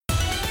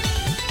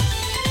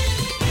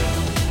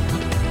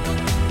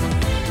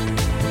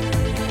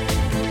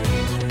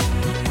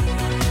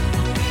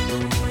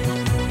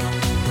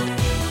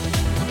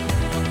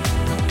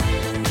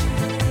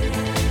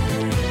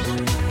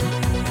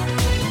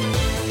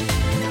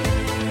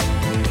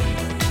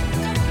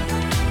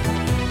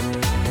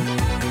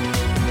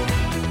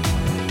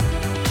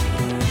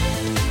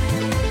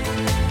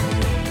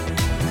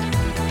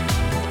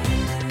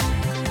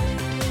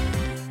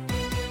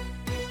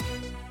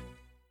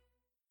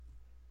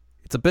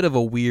it's a bit of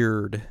a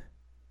weird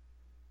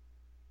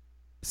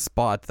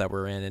spot that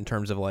we're in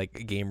terms of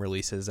like game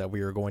releases that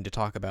we are going to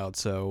talk about.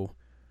 So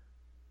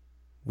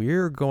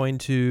we're going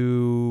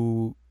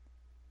to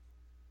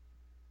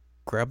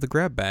grab the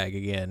grab bag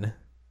again.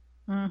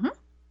 Mm-hmm.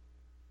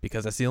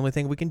 Because that's the only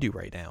thing we can do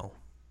right now.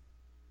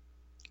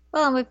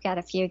 Well, we've got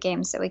a few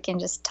games that we can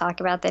just talk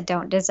about that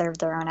don't deserve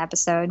their own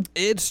episode.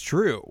 It's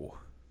true.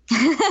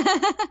 And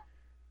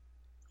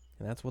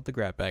that's what the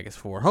grab bag is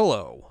for.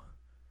 Hello.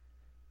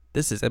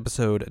 This is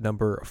episode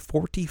number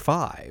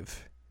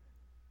 45.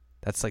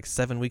 That's like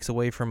 7 weeks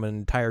away from an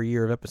entire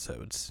year of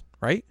episodes,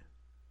 right?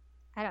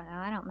 I don't know.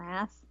 I don't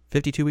math.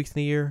 52 weeks in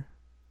a year?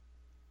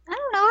 I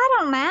don't know. I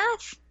don't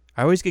math.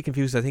 I always get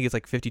confused. I think it's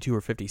like 52 or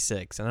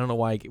 56. And I don't know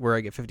where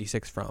I get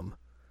 56 from.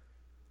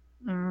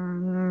 I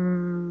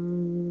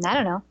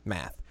don't know.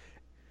 Math.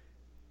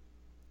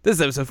 This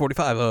is episode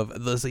 45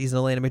 of the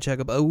Seasonal Anime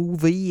Checkup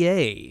OVA.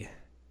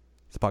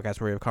 It's a podcast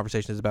where we have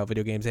conversations about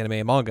video games, anime,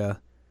 and manga.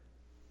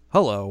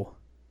 Hello.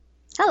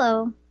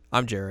 Hello.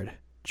 I'm Jared,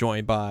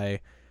 joined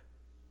by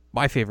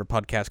my favorite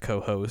podcast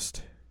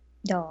co-host.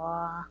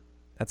 Duh.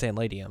 That's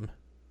Anladium.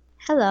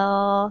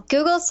 Hello.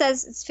 Google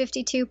says it's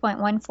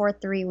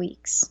 52.143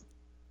 weeks.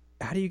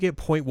 How do you get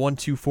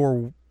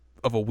 0.124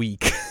 of a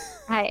week?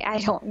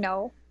 I don't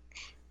know.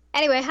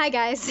 Anyway, hi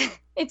guys.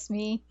 It's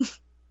me.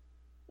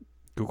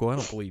 Google, I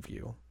don't believe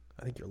you.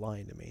 I think you're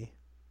lying to me.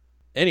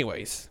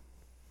 Anyways,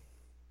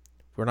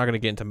 we're not going to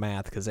get into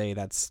math because A,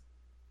 that's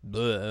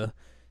bleh.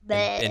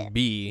 And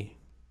B,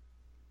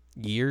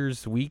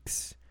 years,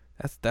 weeks,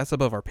 that's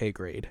above our pay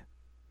grade.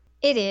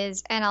 It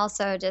is, and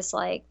also just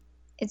like,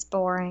 it's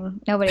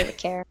boring. Nobody would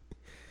care.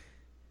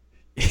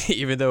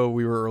 Even though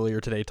we were earlier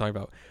today talking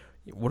about,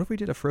 what if we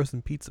did a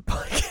frozen pizza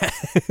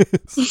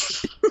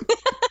podcast?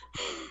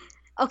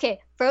 Okay,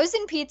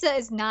 frozen pizza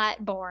is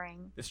not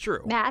boring. It's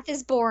true. Math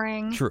is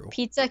boring. True.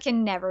 Pizza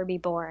can never be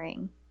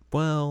boring.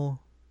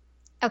 Well.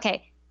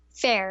 Okay,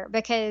 fair,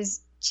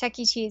 because Chuck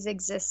E. Cheese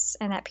exists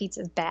and that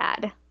pizza's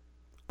bad.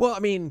 Well, I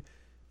mean,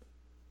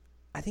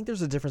 I think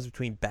there's a difference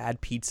between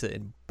bad pizza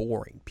and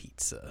boring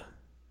pizza.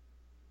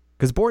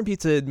 Because boring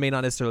pizza may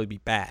not necessarily be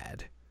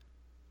bad.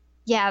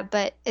 Yeah,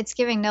 but it's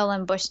giving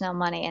Nolan Bushnell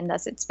money, and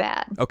thus it's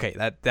bad. Okay,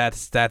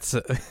 that's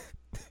a,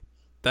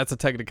 that's a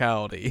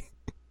technicality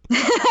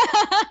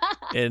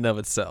in and of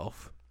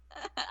itself.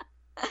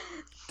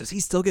 Does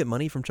he still get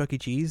money from Chuck E.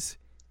 Cheese?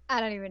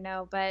 I don't even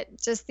know, but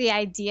just the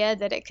idea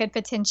that it could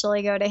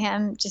potentially go to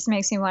him just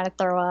makes me want to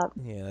throw up.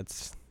 Yeah,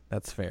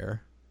 that's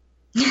fair.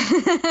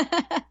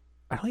 I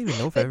don't even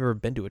know if I've ever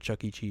been to a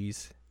Chuck E.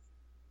 Cheese.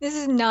 This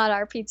is not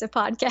our pizza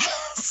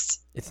podcast.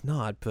 It's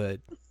not, but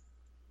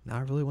no,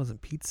 it really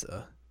wasn't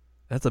pizza.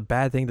 That's a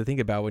bad thing to think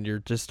about when you're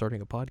just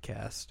starting a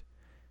podcast.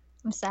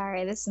 I'm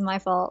sorry, this is my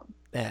fault.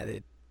 Yeah,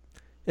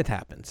 it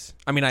happens.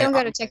 I mean, Don't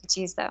go to Chuck E.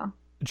 Cheese, though.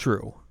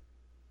 True.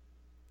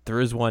 There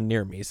is one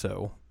near me,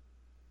 so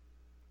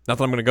not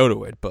that I'm going to go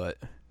to it, but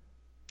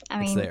I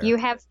mean, there. you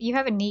have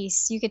a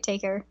niece. You could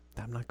take her.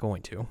 I'm not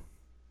going to.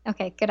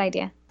 Okay, good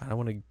idea. I don't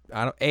want to.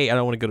 I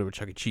don't want to go to a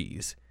Chuck E.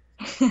 Cheese.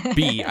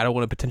 B, I don't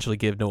want to potentially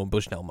give Nolan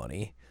Bushnell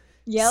money.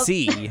 Yep.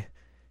 C,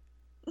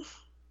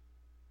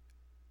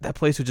 that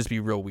place would just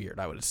be real weird,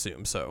 I would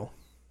assume. So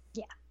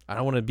yeah, I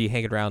don't want to be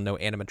hanging around no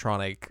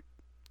animatronic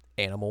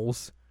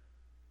animals.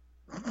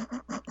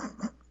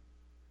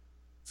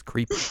 It's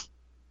creepy.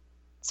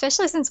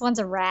 Especially since one's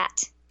a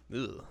rat.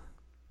 Ugh.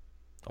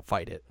 I'll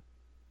fight it.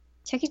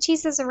 Chuck E.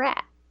 Cheese is a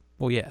rat.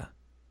 Well, yeah.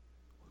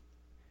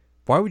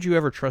 Why would you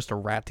ever trust a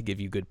rat to give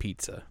you good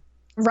pizza?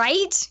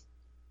 Right?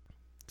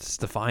 It's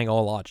defying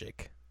all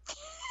logic.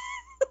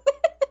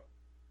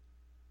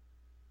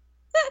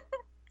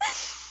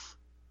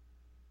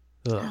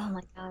 Oh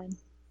my god.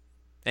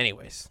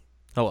 Anyways,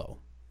 hello.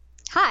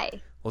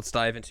 Hi. Let's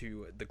dive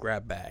into the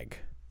grab bag.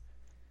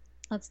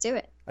 Let's do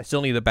it. I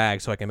still need the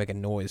bag so I can make a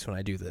noise when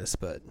I do this,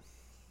 but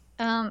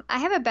I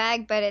have a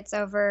bag, but it's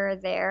over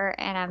there,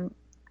 and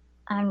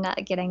I'm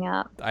not getting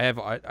up.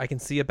 I can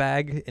see a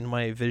bag in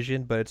my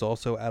vision, but it's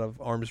also out of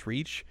arm's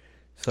reach.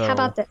 So how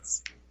about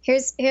this?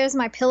 Here's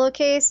my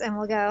pillowcase, and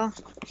we'll go.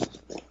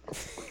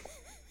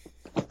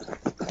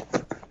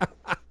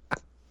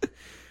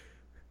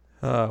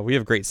 We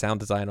have great sound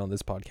design on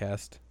this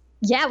podcast.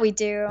 Yeah, we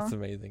do. That's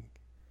amazing.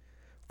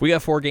 We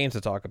got 4 games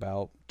to talk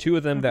about. 2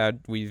 of them that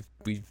we've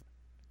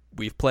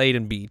played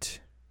and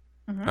beat.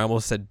 Mm-hmm. I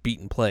almost said beat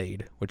and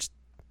played, which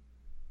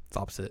is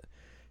opposite.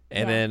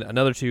 And then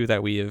another 2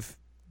 that we've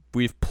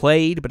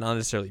played but not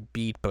necessarily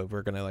beat, but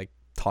we're gonna like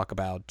talk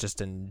about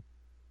just in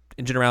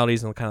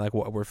generalities and kind of like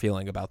what we're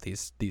feeling about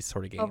these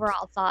sort of games.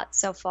 Overall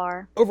thoughts so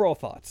far. Overall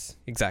thoughts,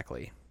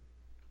 exactly.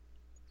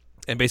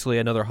 And basically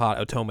another hot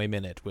Otome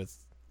minute with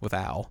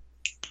Al.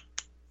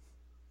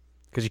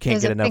 Because you can't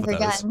Those get are enough of finger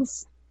those.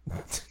 guns.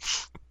 I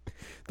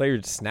thought you were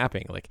just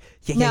snapping, like,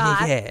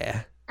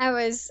 yeah. I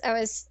was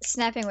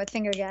snapping with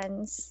finger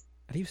guns.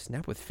 How do you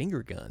snap with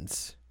finger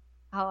guns?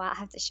 Oh, I'll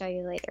have to show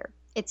you later.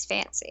 It's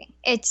fancy.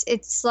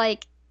 It's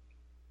like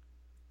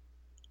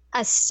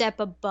a step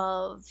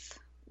above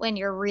when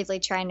you're really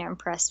trying to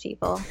impress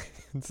people.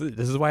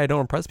 This is why I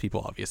don't impress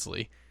people,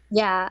 obviously.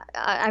 Yeah,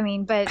 I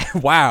mean, but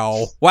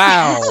Wow.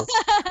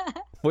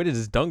 Way to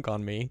just dunk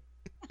on me.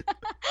 I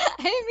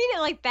didn't mean it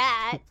like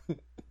that.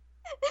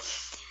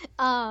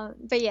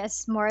 But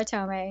yes,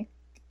 Moritome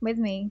with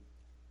me,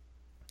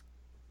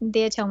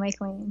 the Otome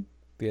Queen.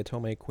 The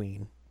Otome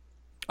Queen.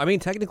 I mean,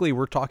 technically,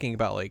 we're talking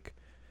about like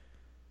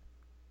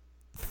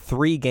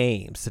 3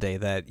 games today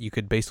that you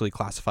could basically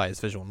classify as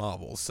visual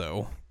novels.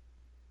 So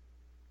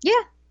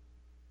yeah,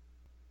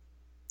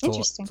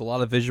 interesting. It's a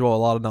lot of visual, a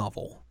lot of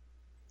novel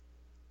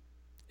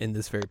in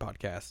this very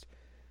podcast.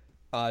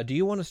 Do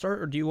you want to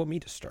start, or do you want me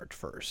to start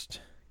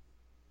first?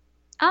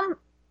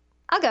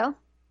 I'll go. Are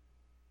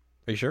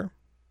you sure?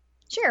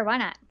 Sure, why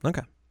not?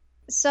 Okay.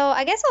 So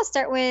I guess I'll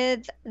start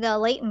with the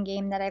Layton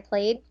game that I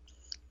played.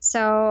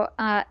 So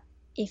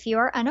if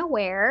you're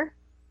unaware,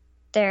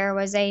 there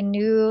was a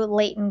new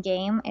Layton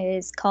game. It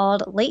is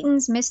called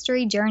Layton's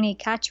Mystery Journey: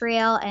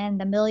 Catriel and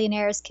the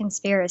Millionaire's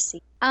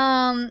Conspiracy.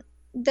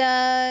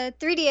 The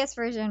 3DS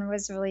version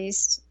was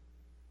released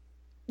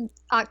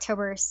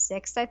October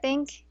 6th, I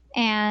think.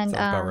 And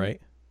sounds about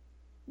right.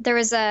 There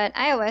was an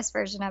iOS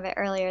version of it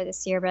earlier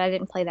this year, but I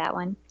didn't play that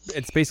one.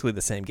 It's basically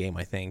the same game,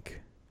 I think.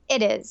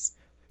 It is.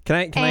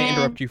 Can I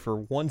interrupt you for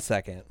 1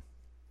 second?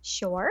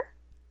 Sure.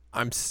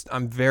 I'm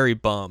very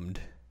bummed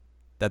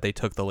that they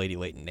took the Lady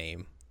Layton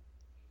name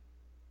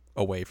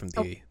away from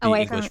the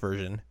English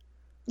version.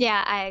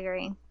 Yeah, I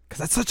agree. Because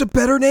that's such a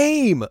better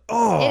name.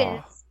 Oh, it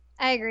is.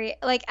 I agree.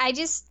 Like, I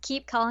just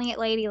keep calling it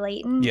Lady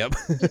Layton. Yep.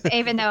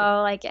 Even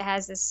though like it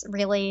has this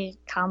really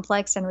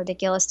complex and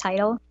ridiculous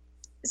title.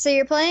 So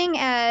you're playing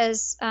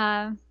as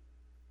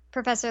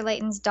Professor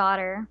Layton's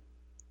daughter.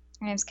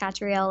 Her name's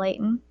Catriel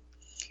Layton.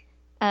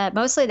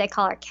 Mostly they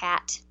call her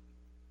Cat.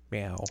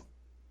 Meow.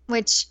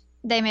 Which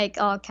they make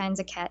all kinds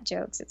of cat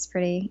jokes. It's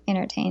pretty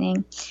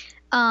entertaining.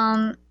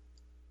 And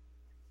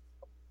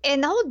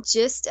the whole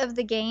gist of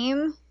the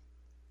game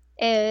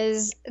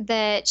is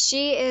that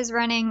she is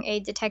running a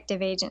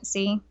detective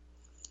agency,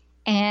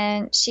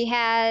 and she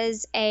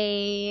has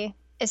a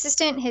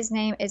assistant. His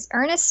name is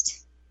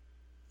Ernest,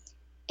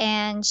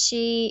 and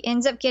she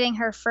ends up getting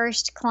her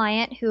first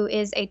client, who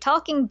is a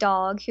talking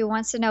dog who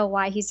wants to know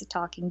why he's a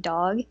talking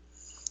dog,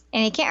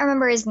 and he can't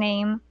remember his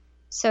name,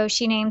 so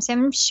she names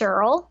him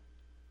Cheryl.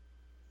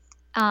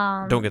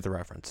 Don't get the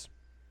reference.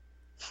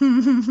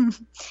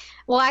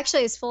 Well,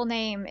 actually, his full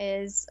name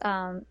is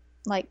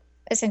like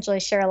essentially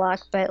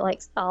Sherlock, but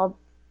like all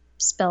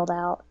spelled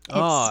out.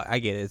 I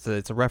get it.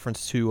 It's a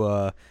reference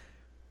to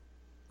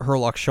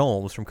Sherlock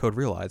Holmes from Code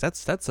Realize.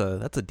 That's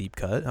a deep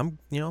cut.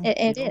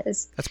 It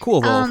is. That's cool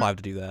of Level 5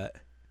 to do that.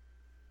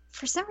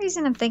 For some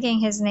reason, I'm thinking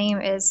his name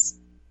is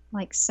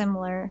like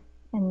similar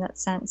in that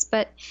sense.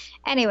 But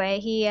anyway,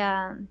 he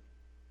has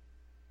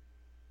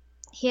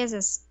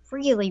this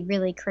really,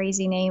 really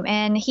crazy name,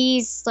 and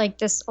he's like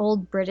this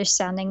old British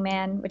sounding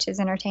man, which is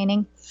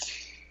entertaining.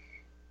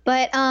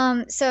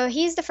 But so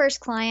he's the first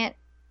client,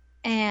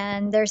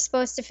 and they're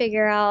supposed to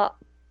figure out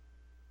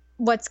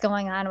what's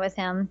going on with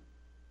him.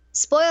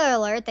 Spoiler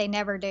alert, they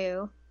never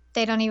do.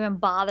 They don't even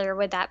bother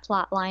with that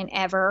plot line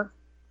ever,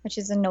 which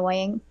is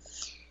annoying.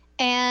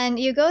 And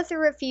you go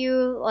through a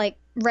few like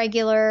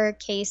regular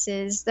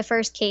cases. The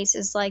first case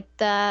is like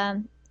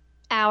the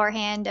hour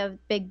hand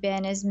of Big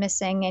Ben is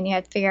missing, and you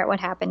have to figure out what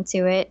happened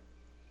to it.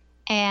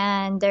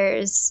 And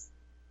there's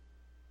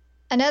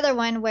another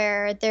one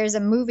where there's a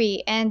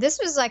movie, and this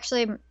was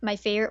actually my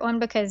favorite one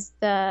because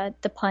the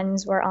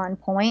puns were on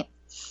point.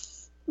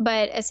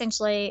 But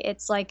essentially,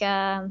 it's like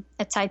a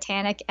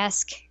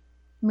Titanic-esque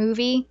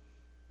movie,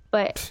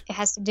 but it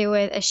has to do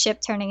with a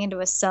ship turning into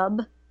a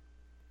sub.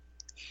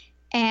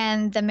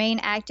 And the main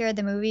actor of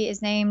the movie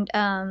is named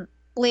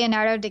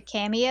Leonardo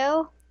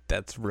DiCaprio.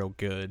 That's real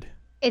good.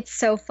 It's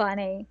so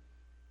funny.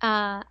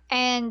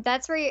 And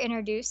that's where you're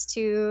introduced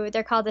to,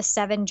 they're called the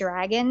Seven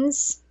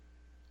Dragons.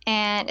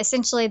 And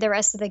essentially the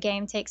rest of the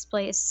game takes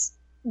place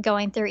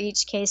going through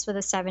each case with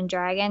the Seven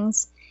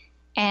Dragons.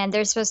 And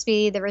they're supposed to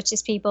be the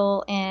richest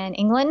people in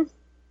England.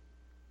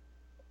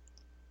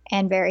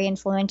 And very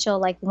influential.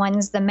 Like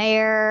one's the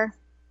mayor.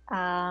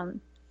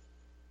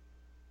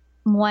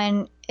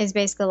 One is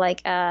basically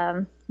like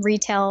a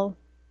retail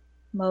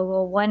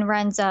mogul. One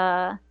runs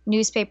a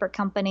newspaper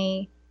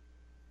company.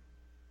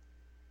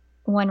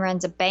 One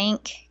runs a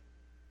bank.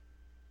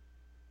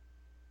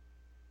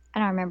 I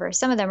don't remember.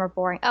 Some of them are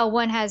boring. Oh,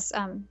 one has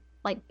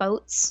like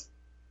boats,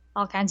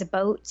 all kinds of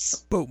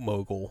boats. Boat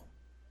mogul.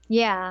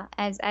 Yeah,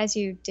 as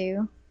you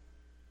do.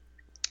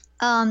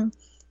 So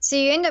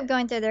you end up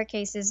going through their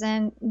cases,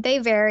 and they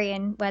vary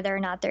in whether or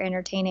not they're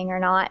entertaining or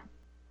not.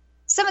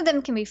 Some of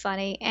them can be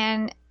funny,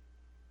 and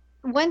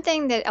one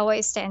thing that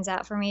always stands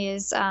out for me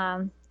is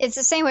it's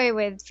the same way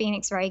with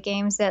Phoenix Wright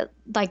games, that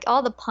like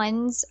all the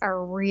puns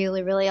are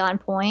really, really on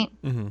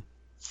point. Mm-hmm.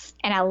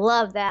 And I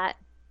love that.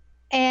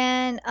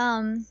 And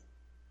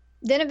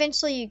then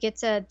eventually you get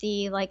to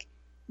the like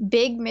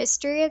big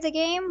mystery of the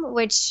game,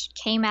 which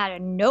came out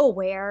of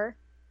nowhere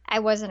I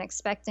wasn't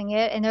expecting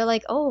it. And they're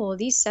like, oh,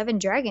 these 7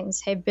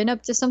 dragons have been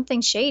up to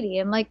something shady.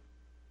 I'm like,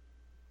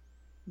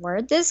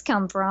 where'd this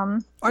come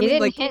from? I You mean,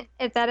 didn't like, hint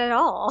at that at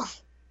all.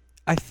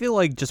 I feel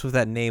like just with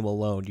that name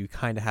alone, you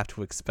kind of have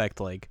to expect,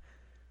 like,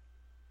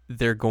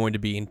 they're going to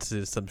be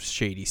into some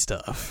shady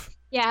stuff.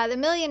 Yeah, the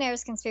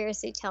Millionaire's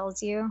Conspiracy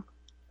tells you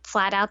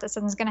flat out that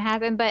something's going to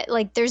happen, but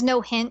like there's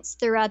no hints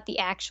throughout the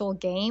actual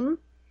game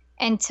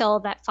until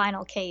that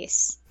final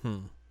case.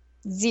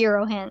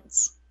 0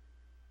 hints.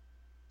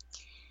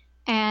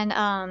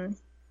 And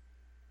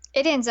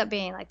it ends up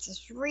being like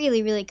this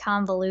really, really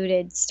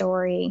convoluted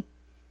story.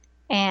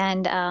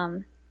 And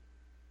I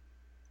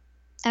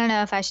don't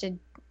know if I should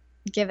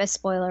give a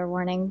spoiler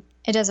warning.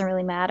 It doesn't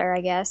really matter,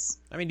 I guess.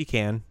 I mean, you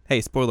can. Hey,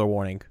 spoiler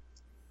warning.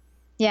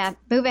 Yeah,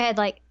 move ahead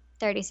like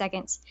 30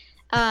 seconds.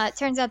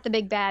 Turns out the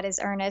big bad is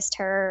Ernest,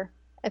 her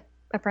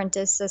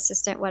apprentice,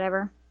 assistant,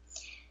 whatever.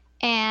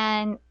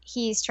 And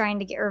he's trying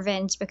to get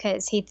revenge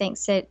because he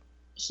thinks that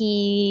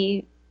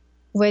he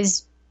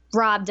was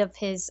robbed of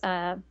his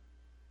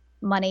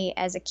money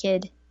as a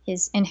kid,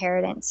 his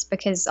inheritance,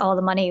 because all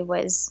the money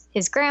was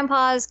his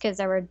grandpa's because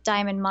there were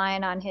diamond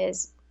mine on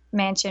his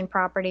mansion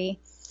property.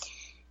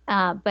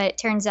 But it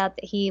turns out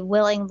that he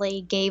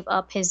willingly gave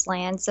up his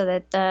land so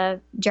that the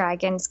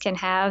dragons can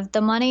have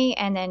the money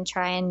and then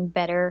try and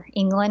better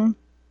England.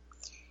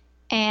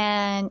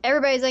 And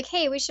everybody's like,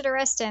 hey, we should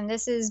arrest him.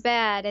 This is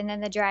bad. And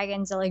then the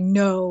dragons are like,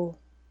 no,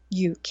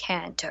 you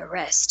can't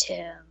arrest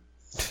him.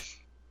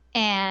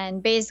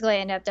 And basically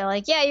end up, they're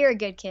like, yeah, you're a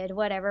good kid.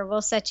 Whatever.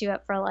 We'll set you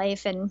up for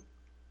life. And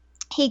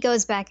he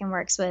goes back and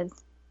works with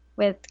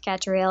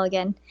Catriel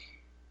again.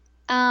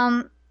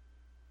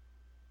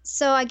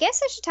 So I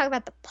guess I should talk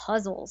about the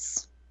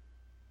puzzles.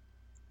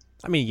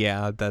 I mean,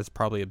 yeah, that's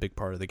probably a big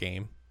part of the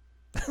game.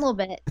 A little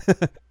bit.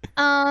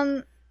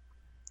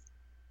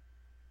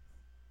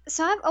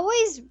 So I've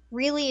always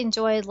really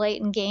enjoyed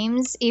Layton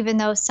games, even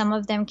though some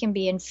of them can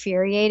be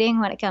infuriating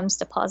when it comes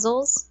to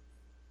puzzles.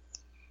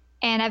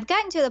 And I've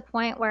gotten to the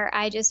point where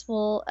I just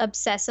will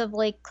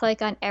obsessively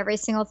click on every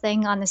single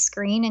thing on the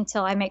screen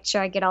until I make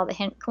sure I get all the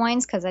hint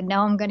coins because I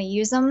know I'm going to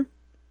use them.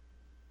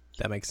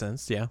 That makes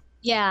sense, yeah.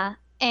 Yeah.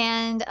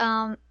 And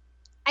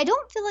I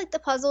don't feel like the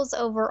puzzles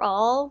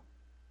overall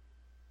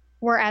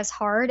were as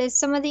hard as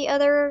some of the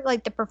other,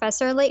 like the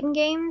Professor Layton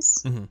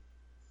games,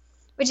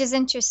 which is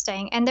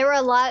interesting. And there were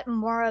a lot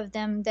more of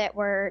them that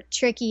were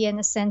tricky in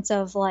the sense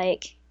of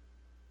like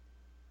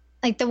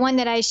the one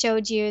that I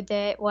showed you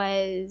that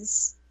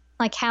was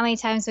like, how many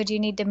times would you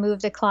need to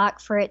move the clock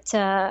for it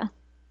to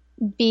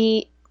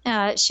be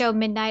show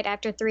midnight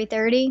after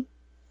 3:30?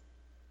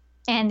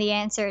 And the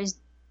answer is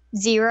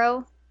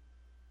 0.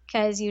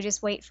 Because you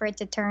just wait for it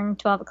to turn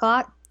 12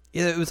 o'clock.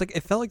 Yeah,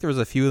 it felt like there was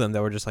a few of them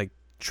that were just like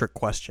trick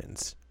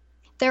questions.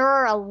 There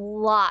are a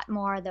lot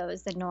more of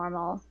those than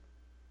normal.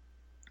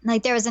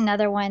 Like there was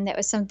another one that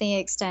was something to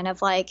the extent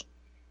of like,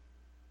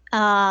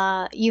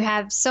 you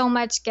have so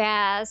much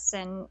gas,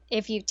 and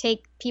if you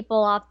take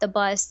people off the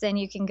bus, then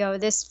you can go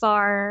this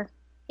far.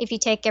 If you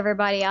take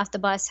everybody off the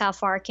bus, how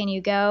far can you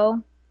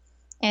go?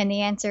 And the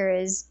answer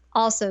is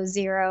also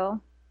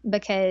 0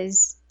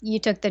 because you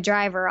took the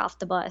driver off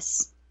the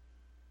bus.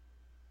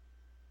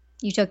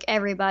 You took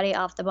everybody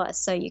off the bus,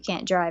 so you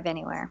can't drive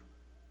anywhere.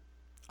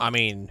 I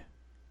mean,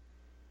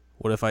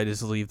 what if I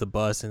just leave the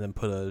bus and then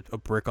put a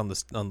brick on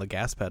the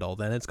gas pedal?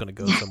 Then it's going to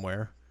go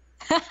somewhere.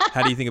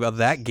 How do you think about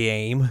that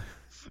game?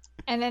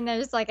 And then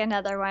there's like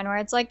another one where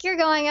it's like, you're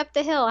going up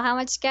the hill. How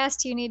much gas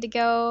do you need to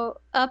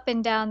go up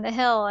and down the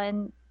hill?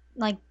 And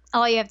like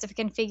all you have to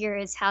configure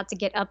is how to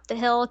get up the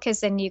hill, because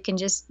then you can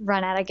just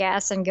run out of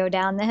gas and go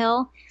down the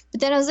hill.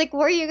 But then I was like,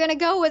 where are you going to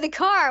go with a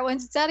car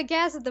once it's out of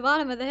gas at the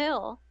bottom of the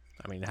hill?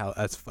 I mean, how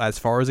as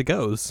far as it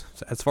goes,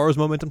 as far as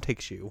momentum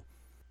takes you.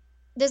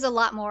 There's a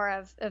lot more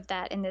of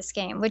that in this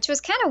game, which was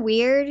kind of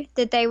weird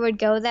that they would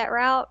go that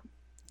route.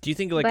 Do you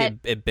think like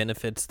it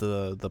benefits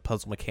the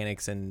puzzle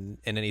mechanics in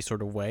any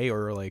sort of way,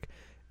 or like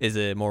is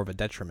it more of a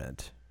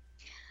detriment?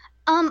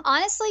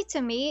 Honestly,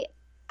 to me,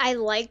 I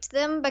liked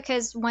them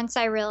because once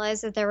I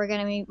realized that there were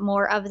going to be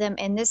more of them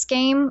in this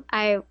game,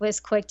 I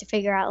was quick to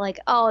figure out like,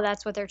 oh,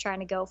 that's what they're trying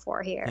to go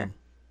for here.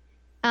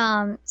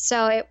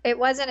 So it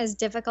wasn't as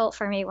difficult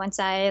for me once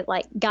I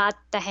like got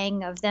the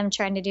hang of them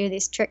trying to do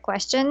these trick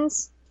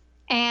questions.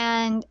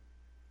 And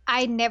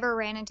I never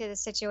ran into the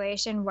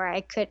situation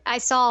where I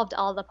solved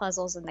all the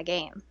puzzles in the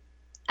game.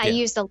 I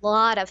used a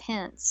lot of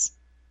hints,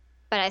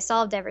 but I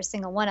solved every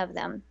single one of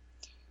them.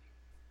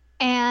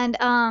 And,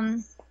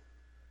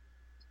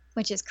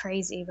 which is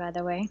crazy, by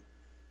the way.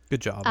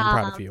 Good job. I'm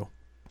proud of you.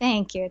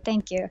 Thank you.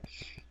 Thank you.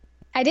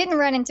 I didn't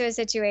run into a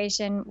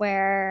situation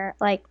where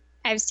like,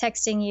 I was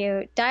texting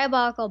you,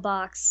 Diabolical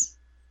Box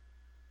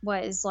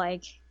was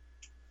like...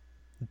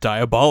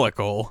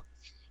 Diabolical?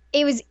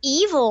 It was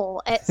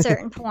evil at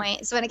certain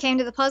points. When it came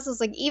to the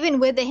puzzles, like even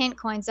with the hint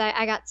coins,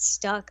 I got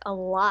stuck a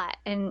lot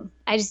and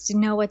I just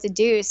didn't know what to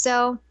do.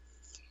 So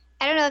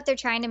I don't know if they're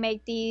trying to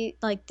make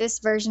this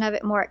version of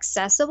it more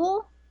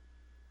accessible.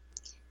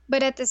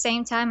 But at the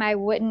same time, I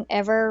wouldn't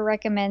ever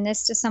recommend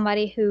this to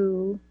somebody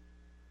who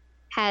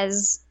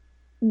has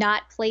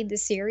not played the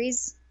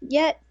series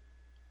yet,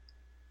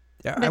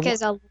 Yeah,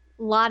 because a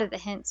lot of the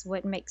hints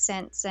wouldn't make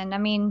sense. And I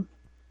mean,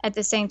 at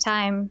the same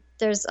time,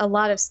 there's a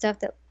lot of stuff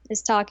that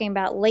is talking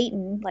about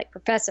Layton, like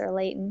Professor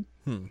Layton.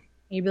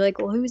 You'd be like,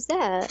 well, who's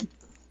that?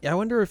 Yeah, I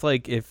wonder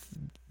if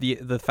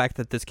the fact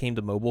that this came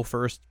to mobile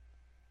first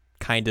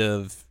kind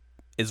of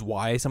is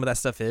why some of that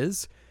stuff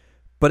is.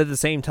 But at the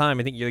same time,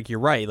 I think you're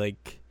right.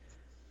 Like,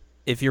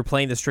 if you're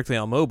playing this strictly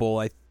on mobile,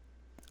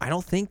 I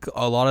don't think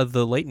a lot of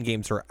the Layton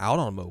games are out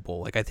on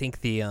mobile. Like, I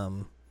think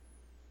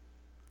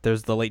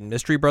there's the Layton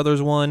Mystery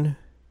Brothers one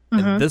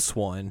and this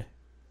one,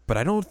 but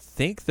I don't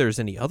think there's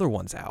any other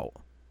ones out.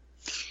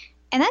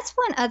 And that's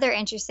one other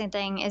interesting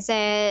thing, is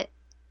that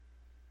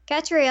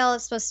Catriel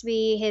is supposed to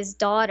be his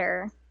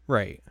daughter.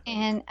 Right.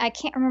 And I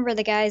can't remember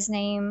the guy's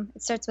name.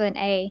 It starts with an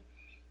A,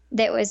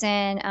 that was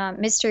in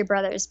Mystery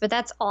Brothers, but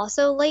that's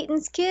also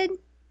Layton's kid.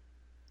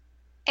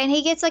 And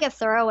he gets like a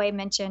throwaway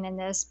mention in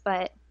this,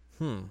 but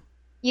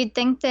you'd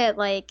think that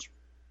like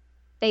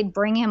they'd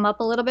bring him up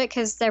a little bit,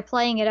 because they're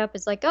playing it up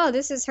as like, oh,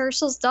 this is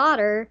Herschel's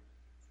daughter.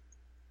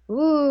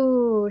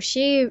 Ooh,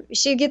 she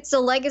gets the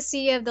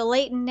legacy of the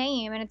Layton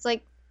name. And it's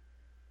like,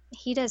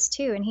 he does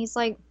too, and he's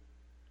like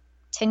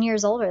 10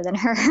 years older than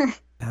her.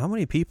 How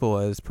many people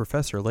has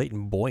Professor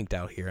Layton boinked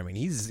out here? I mean,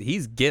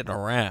 he's getting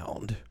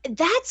around.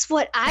 That's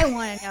what I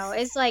want to know,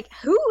 is like,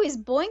 who is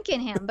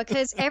boinking him?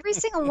 Because every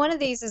single one of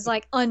these is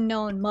like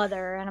unknown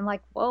mother, and I'm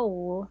like,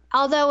 whoa.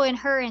 Although in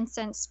her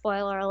instance,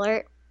 spoiler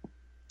alert,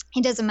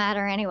 it doesn't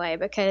matter anyway,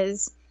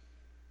 because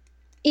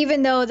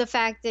even though the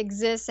fact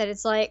exists that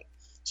it's like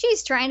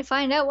she's trying to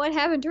find out what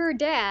happened to her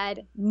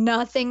dad,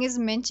 nothing is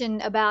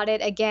mentioned about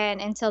it again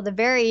until the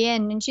very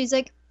end. And she's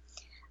like,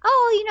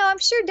 oh, I'm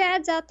sure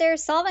Dad's out there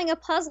solving a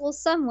puzzle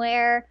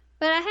somewhere,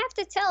 but I have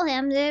to tell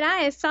him that I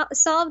have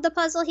solved the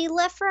puzzle he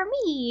left for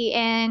me.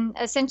 And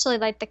essentially,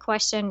 like, the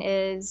question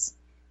is,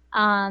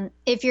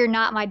 if you're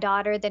not my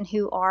daughter, then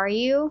who are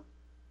you?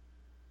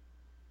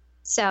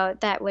 So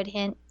that would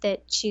hint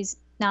that she's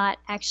not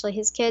actually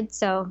his kid.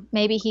 So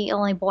maybe he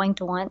only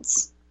boinked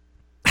once.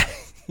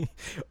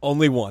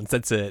 Only once.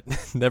 That's it.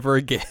 Never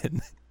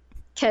again.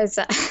 Because,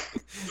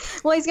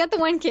 well, he's got the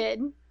one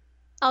kid.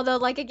 Although,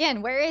 like,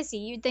 again, where is he?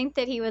 You'd think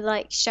that he would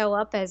like show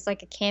up as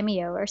like a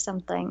cameo or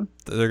something.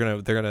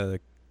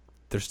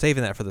 They're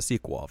saving that for the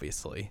sequel,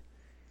 obviously.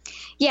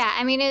 Yeah,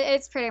 I mean,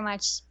 it's pretty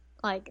much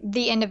like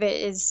the end of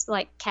it is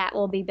like Kat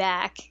will be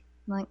back.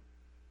 I'm like,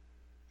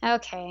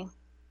 okay,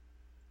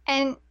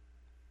 and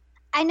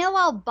I know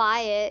I'll buy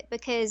it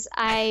because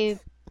I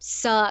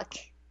suck,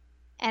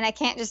 and I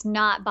can't just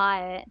not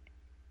buy it.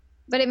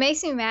 But it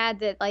makes me mad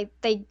that like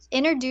they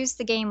introduced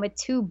the game with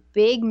two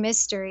big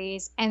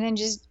mysteries and then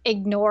just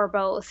ignore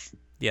both.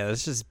 Yeah,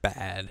 that's just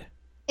bad.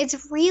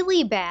 It's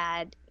really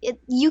bad.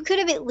 You could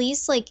have at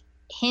least like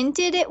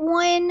hinted at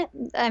one.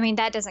 I mean,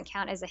 that doesn't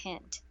count as a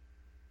hint.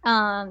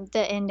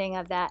 The ending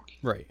of that.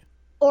 Right.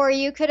 Or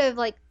you could have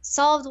like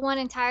solved one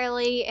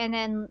entirely and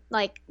then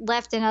like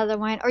left another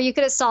one. Or you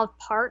could have solved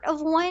part of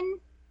one.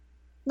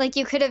 Like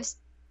you could have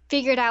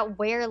figured out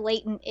where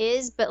Layton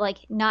is, but like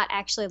not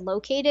actually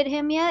located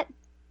him yet.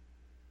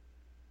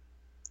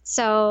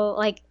 So,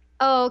 like,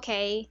 oh,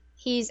 okay,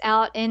 he's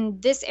out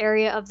in this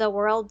area of the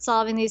world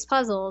solving these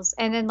puzzles.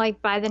 And then,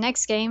 like, by the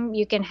next game,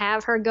 you can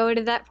have her go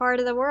to that part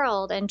of the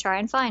world and try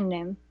and find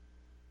him.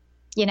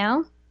 You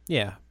know?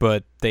 Yeah,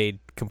 but they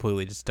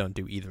completely just don't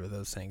do either of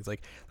those things.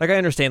 Like I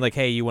understand, like,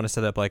 hey, you want to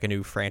set up, like, a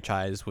new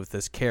franchise with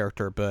this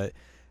character, but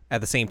at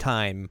the same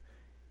time,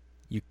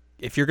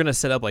 if you're going to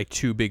set up, like,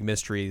 two big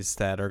mysteries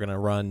that are going to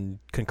run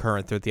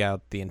concurrent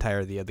throughout the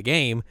entirety of the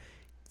game,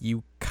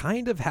 you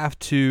kind of have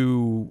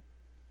to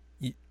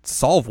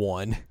solve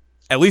one,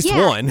 at least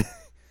one.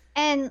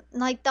 And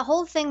like the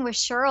whole thing with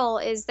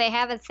Cheryl is they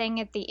have a thing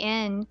at the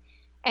end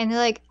and they're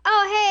like,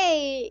 oh,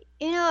 hey,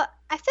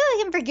 I feel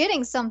like I'm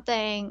forgetting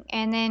something.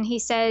 And then he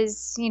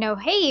says,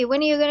 hey,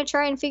 when are you going to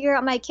try and figure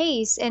out my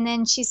case? And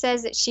then she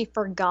says that she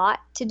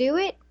forgot to do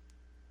it.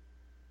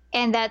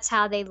 And that's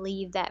how they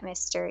leave that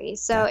mystery.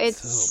 So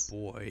oh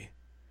boy.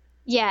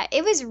 Yeah,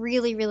 it was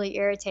really, really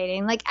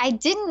irritating. Like, I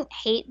didn't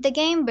hate the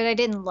game, but I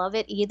didn't love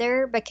it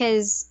either,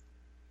 because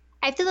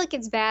I feel like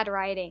it's bad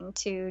writing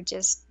to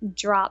just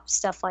drop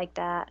stuff like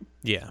that.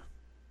 Yeah.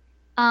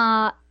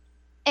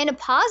 And a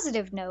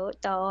positive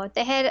note, though,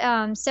 they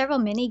had several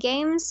mini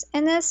games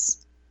in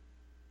this.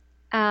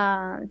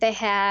 They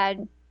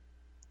had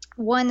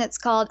one that's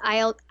called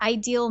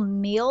Ideal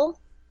Meal,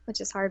 which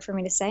is hard for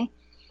me to say.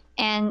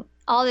 And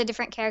all the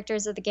different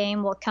characters of the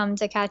game will come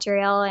to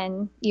Catriel,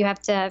 and you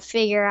have to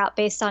figure out,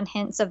 based on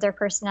hints of their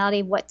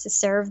personality, what to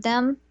serve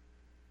them.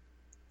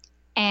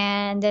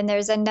 And then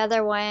there's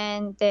another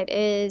one that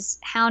is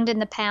Hound in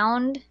the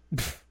Pound.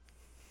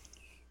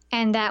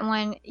 And that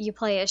one, you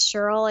play as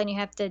Cheryl, and you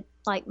have to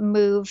like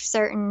move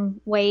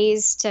certain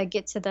ways to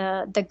get to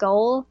the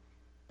goal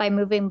by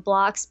moving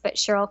blocks. But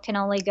Cheryl can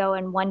only go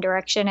in one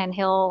direction, and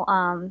he'll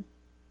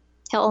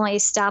only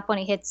stop when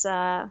he hits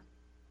a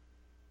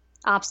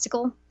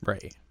obstacle.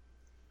 Right.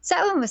 So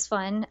that one was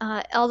fun,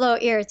 although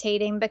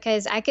irritating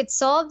because I could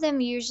solve them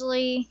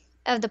usually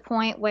of the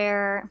point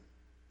where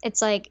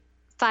it's like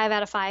 5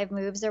 out of 5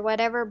 moves or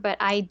whatever,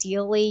 but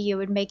ideally you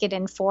would make it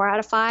in 4 out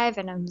of 5,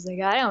 and I was like,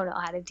 I don't know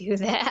how to do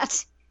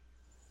that.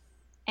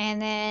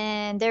 And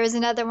then there was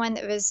another one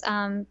that was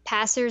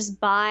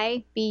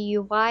passers-by,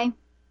 BUY,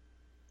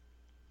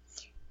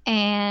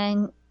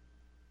 and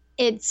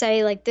it'd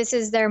say like this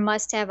is their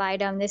must-have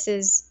item. This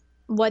is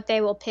what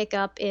they will pick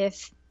up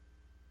if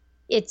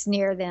it's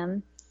near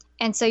them.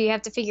 And so you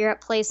have to figure out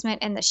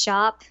placement in the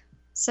shop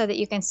so that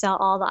you can sell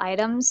all the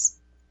items.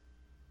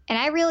 And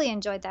I really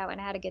enjoyed that one.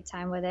 I had a good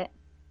time with it.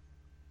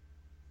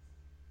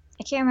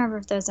 I can't remember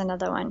if there's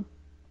another one.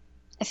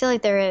 I feel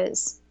like there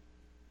is,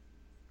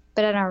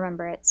 but I don't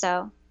remember it.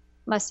 So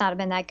must not have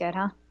been that good,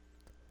 huh?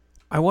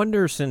 I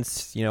wonder,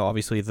 since,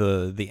 obviously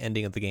the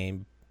ending of the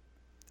game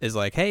is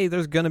like, hey,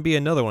 there's going to be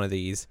another one of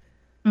these.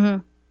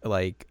 Mm-hmm.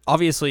 Like,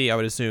 obviously, I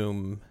would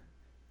assume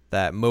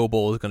that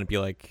mobile is going to be,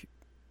 like,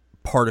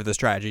 part of the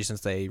strategy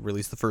since they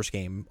released the first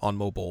game on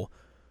mobile.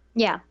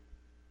 Yeah.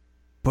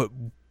 But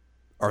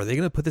are they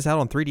going to put this out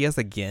on 3DS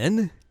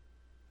again?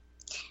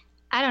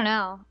 I don't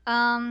know.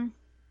 I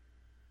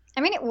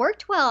mean, it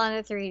worked well on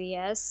the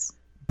 3DS.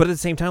 But at the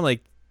same time,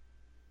 like,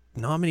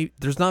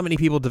 there's not many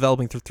people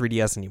developing through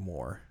 3DS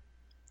anymore.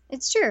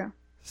 It's true.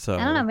 So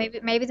I don't know.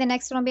 Maybe the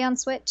next one will be on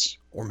Switch.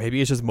 Or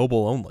maybe it's just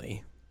mobile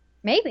only.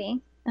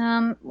 Maybe.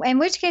 In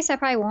which case I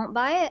probably won't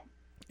buy it.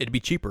 It'd be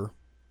cheaper.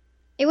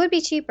 It would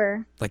be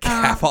cheaper. Like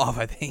half off,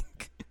 I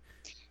think.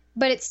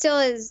 But it still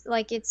has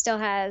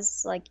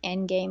like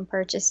in-game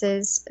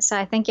purchases. So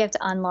I think you have to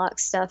unlock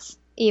stuff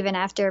even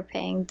after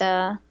paying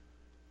the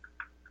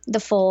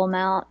full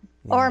amount.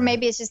 Yeah. Or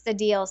maybe it's just the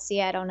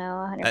DLC. I don't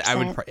know. 100%. I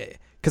would,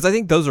 because I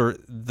think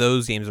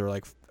those games are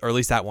like, or at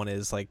least that one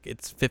is like,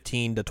 it's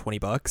 $15 to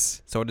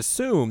 $20. So I'd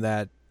assume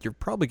that you're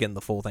probably getting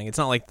the full thing. It's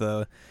not like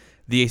the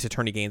Ace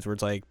Attorney games where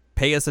it's like,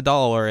 pay us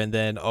 $1 and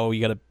then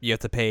you have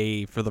to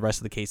pay for the rest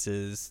of the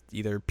cases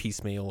either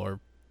piecemeal or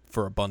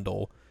for a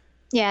bundle.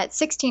 Yeah, it's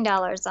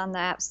 $16 on the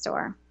App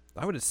Store.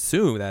 I would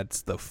assume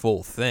that's the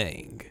full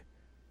thing.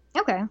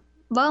 Okay,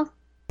 well.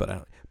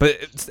 But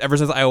ever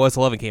since iOS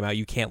 11 came out,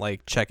 you can't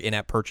like check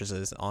in-app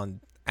purchases on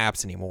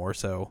apps anymore,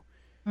 so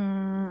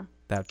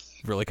that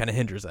really kind of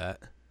hinders that.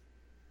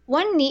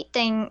 One neat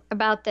thing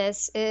about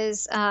this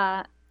is,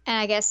 and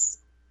I guess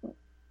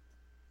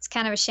it's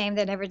kind of a shame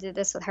they never did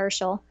this with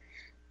Herschel,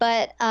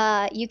 but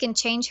you can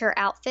change her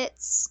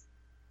outfits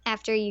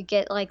after you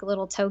get like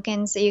little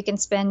tokens that you can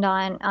spend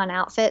on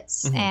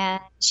outfits. Mm-hmm.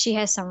 And she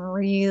has some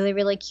really,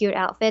 really cute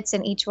outfits,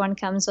 and each one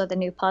comes with a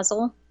new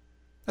puzzle.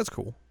 That's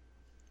cool.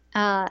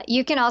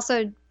 You can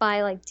also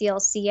buy like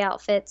DLC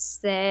outfits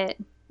that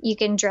you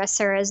can dress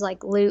her as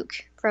like Luke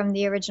from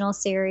the original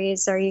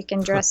series, or you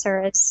can dress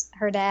her as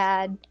her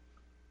dad.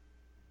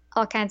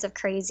 All kinds of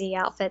crazy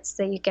outfits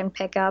that you can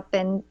pick up.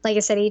 And like I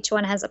said, each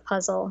one has a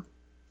puzzle.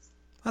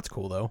 That's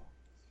cool though.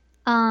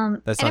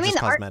 That's not just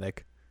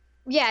cosmetic.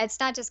 Yeah, it's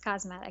not just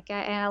cosmetic,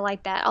 and I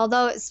like that.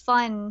 Although it's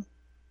fun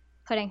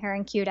putting her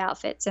in cute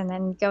outfits and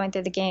then going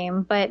through the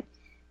game, but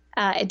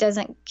it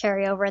doesn't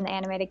carry over in the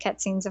animated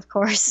cutscenes, of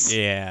course.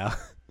 Yeah.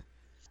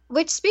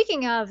 Which,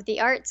 speaking of,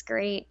 the art's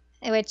great,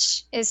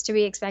 which is to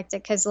be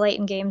expected because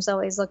Layton games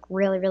always look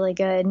really, really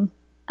good.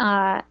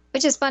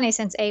 Which is funny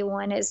since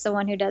A1 is the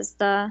one who does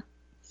the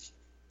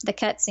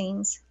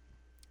cutscenes.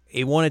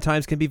 A1 at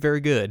times can be very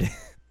good.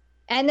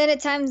 And then at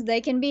times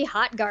they can be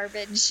hot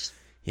garbage.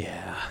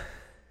 Yeah.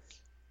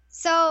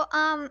 So,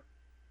 like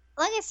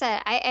I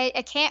said,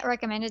 I can't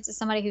recommend it to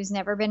somebody who's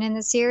never been in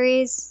the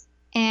series.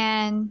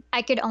 And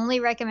I could only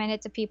recommend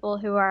it to people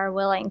who are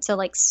willing to,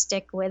 like,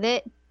 stick with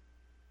it.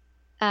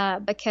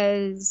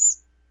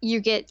 Because you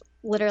get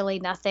literally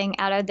nothing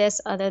out of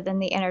this other than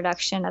the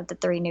introduction of the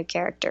 3 new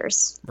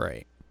characters.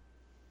 Right.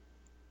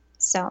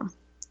 So,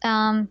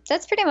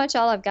 that's pretty much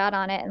all I've got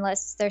on it,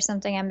 unless there's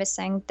something I'm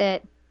missing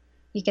that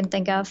you can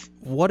think of.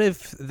 What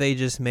if they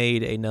just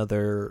made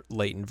another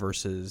Layton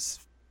versus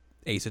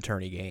Ace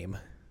Attorney game?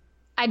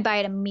 I'd buy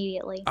it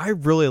immediately. I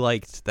really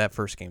liked that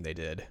first game they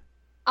did.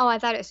 Oh, I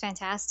thought it was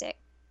fantastic.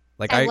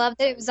 Like I loved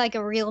that it was like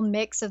a real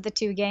mix of the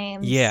 2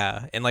 games.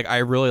 Yeah, and like I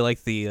really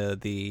like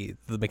the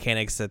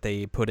mechanics that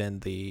they put in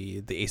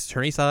the Ace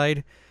Attorney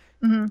side.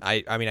 Mm-hmm.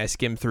 I mean I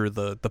skimmed through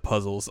the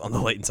puzzles on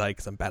the Layton side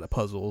because I'm bad at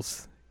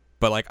puzzles,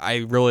 but like I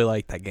really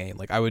like that game.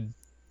 Like I would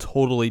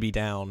totally be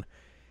down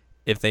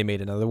if they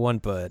made another one,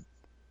 but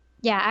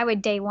yeah, I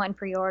would day one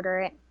pre-order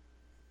it.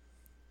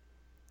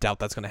 Doubt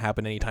that's going to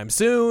happen anytime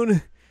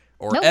soon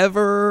or nope.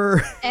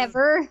 ever.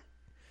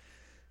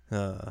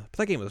 But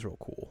that game was real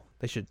cool.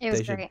 They should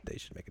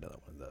make another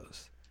one of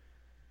those.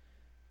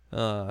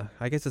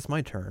 I guess it's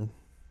my turn.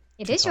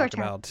 It is your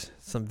turn. About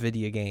some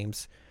video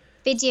games.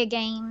 Video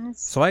games.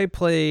 So I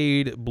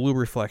played Blue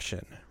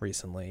Reflection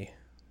recently.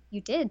 You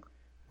did.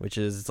 Which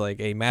is like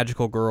a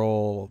magical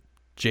girl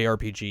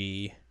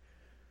JRPG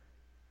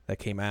that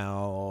came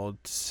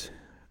out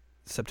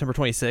September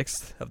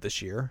 26th of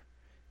this year,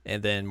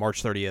 and then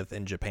March 30th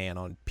in Japan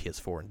on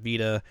PS4 and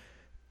Vita.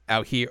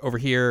 over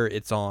here,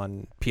 it's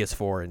on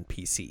PS4 and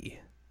PC.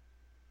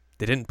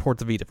 They didn't port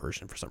the Vita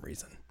version for some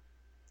reason,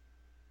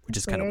 which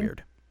is kind of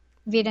weird.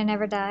 Vita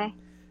never die.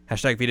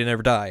 Hashtag Vita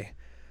never die.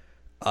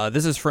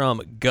 This is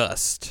from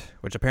Gust,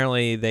 which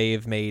apparently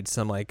they've made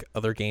some like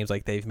other games.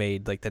 Like they've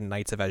made like the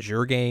Knights of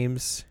Azure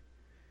games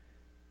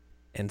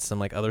and some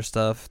like other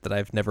stuff that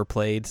I've never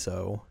played.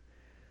 So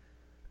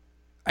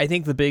I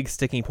think the big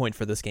sticking point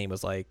for this game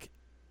was like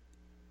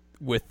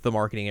with the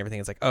marketing and everything.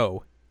 It's like,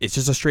 oh, it's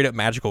just a straight up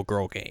magical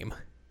girl game.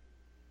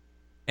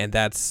 And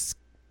that's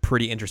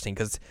pretty interesting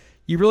because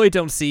you really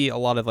don't see a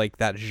lot of like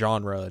that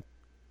genre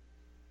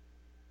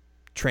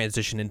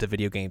transition into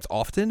video games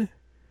often.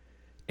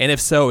 And if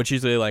so, it's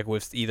usually like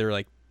with either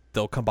like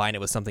they'll combine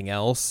it with something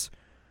else.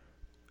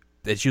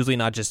 It's usually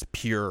not just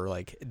pure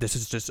like this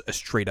is just a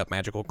straight up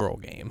magical girl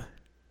game.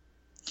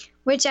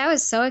 Which I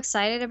was so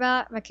excited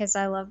about because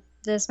I love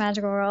this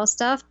magical girl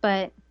stuff,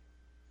 but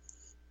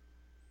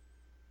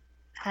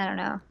I don't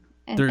know.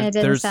 It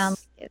didn't sound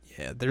like it.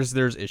 Yeah,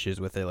 there's issues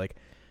with it. Like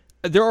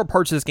there are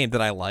parts of this game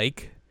that I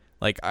like.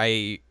 Like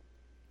I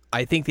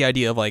think the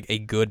idea of like a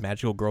good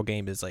magical girl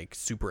game is like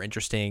super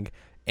interesting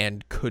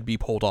and could be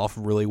pulled off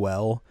really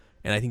well.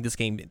 And I think this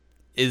game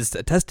is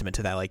a testament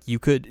to that. Like you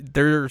could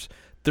there's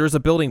a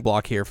building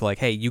block here for like,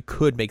 hey, you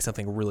could make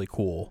something really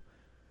cool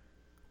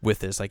with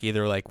this. Like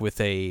either like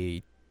with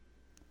a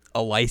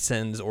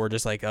license or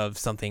just like of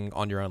something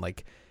on your own.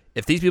 Like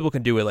if these people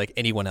can do it, like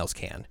anyone else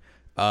can.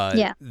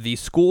 The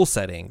school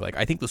setting, like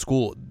I think the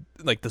school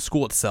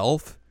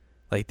itself,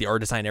 like the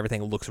art design and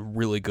everything looks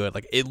really good.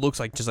 Like it looks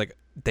like just like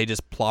they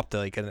just plopped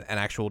like an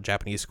actual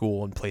Japanese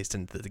school and placed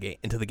into the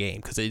game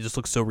because it just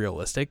looks so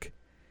realistic,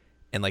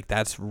 and like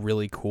that's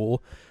really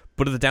cool.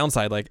 But at the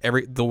downside, like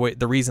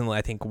the reason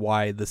I think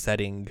why the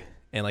setting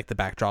and like the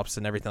backdrops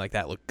and everything like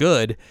that look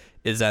good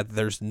is that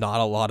there's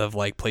not a lot of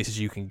like places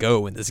you can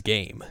go in this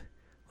game.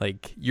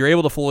 Like you're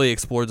able to fully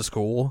explore the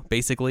school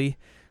basically.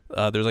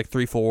 There's like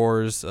 3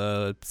 floors,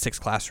 6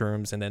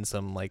 classrooms, and then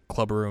some like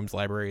club rooms,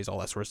 libraries, all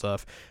that sort of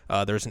stuff.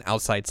 There's an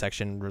outside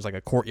section. There's like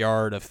a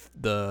courtyard of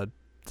the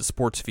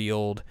sports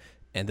field,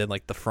 and then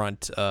like the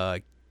front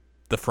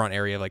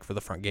area, like for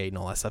the front gate and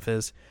all that stuff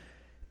is.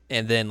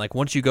 And then like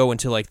once you go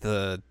into like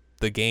the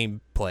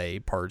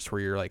gameplay parts where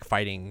you're like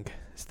fighting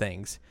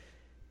things,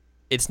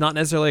 it's not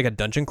necessarily like a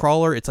dungeon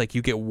crawler. It's like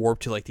you get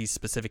warped to like these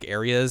specific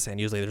areas,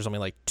 and usually there's only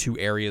like 2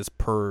 areas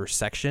per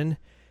section,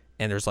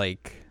 and there's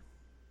like.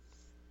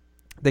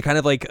 They kind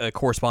of like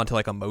correspond to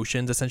like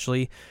emotions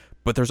essentially,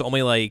 but there's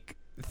only like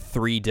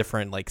 3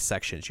 different like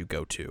sections you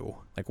go to.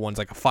 Like one's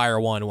like a fire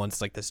one,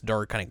 one's like this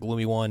dark kind of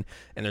gloomy one,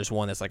 and there's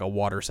one that's like a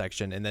water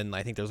section, and then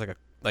I think there's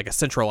like a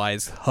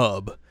centralized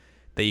hub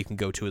that you can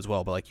go to as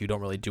well, but like you don't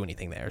really do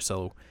anything there.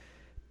 So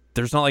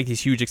there's not like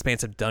these huge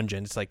expansive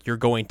dungeons. It's like you're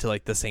going to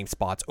like the same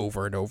spots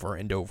over and over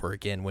and over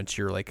again once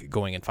you're like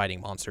going and fighting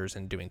monsters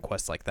and doing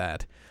quests like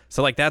that.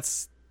 So like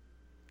that's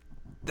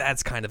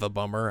kind of a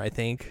bummer, I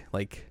think.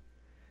 Like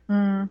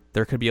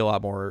there could be a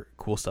lot more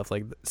cool stuff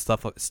like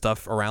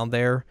stuff around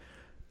there.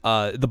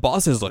 The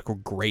bosses look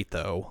great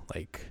though.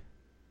 Like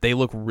they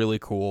look really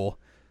cool.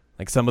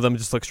 Like some of them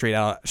just look straight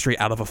out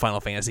of a Final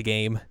Fantasy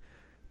game.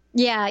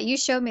 Yeah, you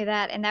showed me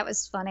that, and that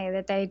was funny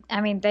that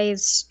they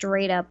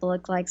straight up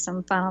look like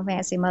some Final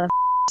Fantasy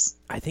motherfuckers.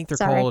 I think they're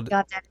called.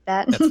 Got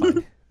that. That's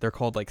fine. They're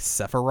called like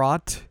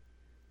Sephiroth.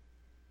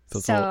 So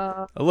it's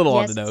a little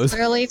on the nose.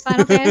 Really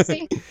Final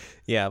Fantasy.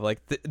 Yeah, like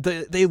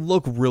they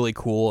look really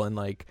cool, and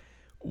like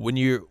when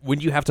you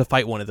have to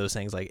fight one of those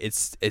things, like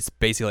it's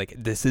basically like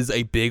this is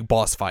a big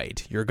boss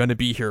fight. You're gonna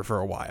be here for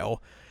a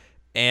while,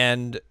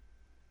 and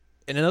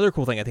another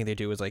cool thing I think they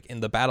do is like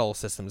in the battle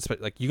systems,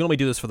 like you can only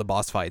do this for the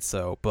boss fights.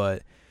 So,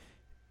 but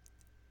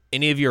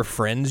any of your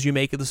friends you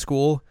make at the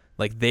school,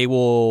 like they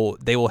will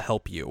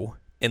help you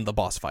in the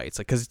boss fights.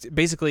 Like because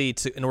basically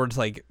in order to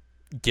like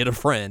get a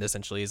friend,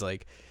 essentially is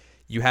like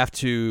you have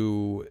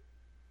to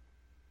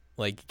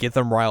like get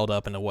them riled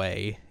up in a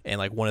way, and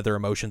like one of their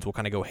emotions will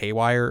kind of go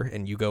haywire,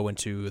 and you go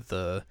into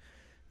the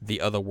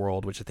other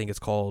world, which I think is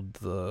called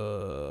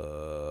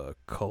the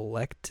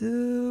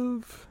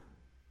Collective.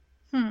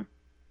 I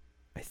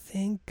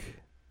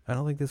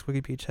don't think this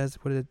Wikipedia has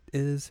what it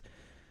is,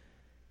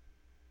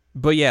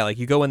 but yeah, like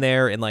you go in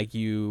there and like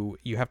you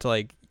have to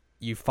like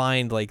you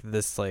find like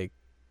this like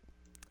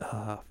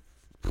it's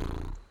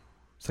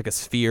like a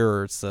sphere,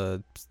 or it's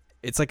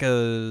like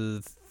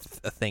a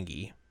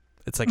thingy.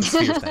 It's like a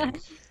sphere thing.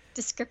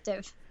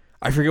 Descriptive.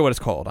 I forget what it's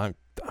called. I'm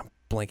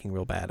blanking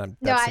real bad. I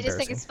just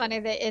think it's funny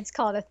that it's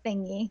called a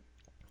thingy.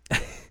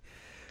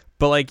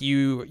 But like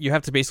you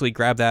have to basically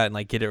grab that and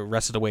like get it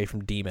wrested away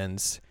from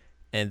demons,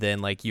 and then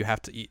like you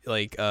have to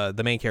like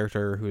the main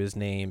character, whose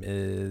name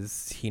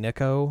is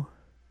Hinako.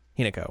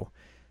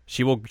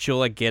 She'll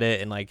like get it,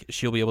 and like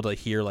she'll be able to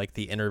hear like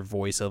the inner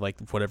voice of like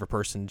whatever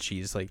person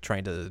she's like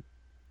trying to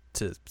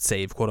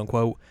save, quote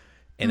unquote.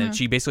 And then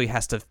she basically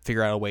has to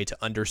figure out a way to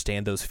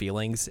understand those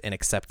feelings and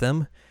accept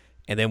them.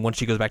 And then once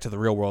she goes back to the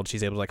real world,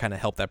 she's able to like kind of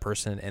help that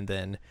person, and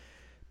then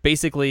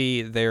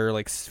basically their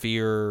like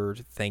sphere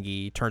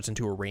thingy turns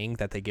into a ring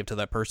that they give to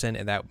that person,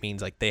 and that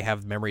means like they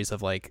have memories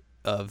of like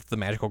of the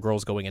magical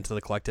girls going into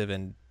the collective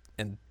and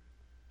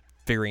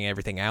figuring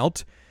everything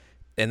out.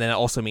 And then it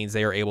also means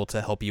they are able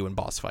to help you in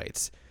boss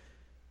fights.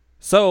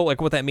 So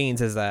like what that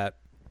means is that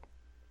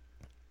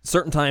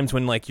certain times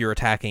when like you're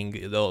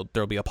attacking,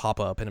 there'll be a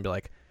pop-up and it'll be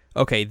like,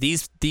 okay,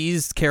 these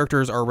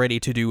characters are ready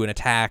to do an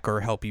attack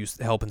or help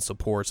and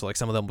support. So like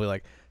some of them will be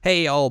like,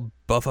 hey, I'll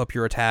buff up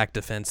your attack,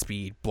 defense,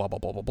 speed, blah blah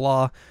blah blah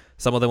blah.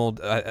 Some of them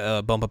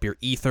will bump up your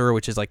ether,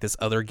 which is like this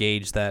other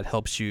gauge that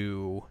helps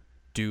you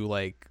do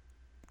like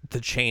the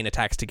chain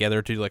attacks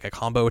together to do like a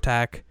combo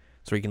attack,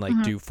 so you can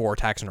like do 4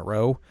 attacks in a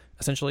row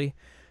essentially.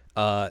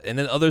 And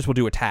then others will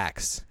do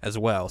attacks as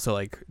well. So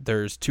like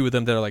there's 2 of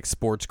them that are like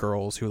sports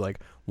girls who like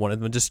one of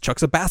them just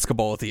chucks a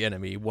basketball at the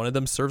enemy, one of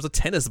them serves a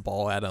tennis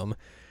ball at them.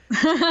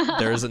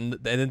 And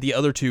then the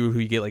other 2 who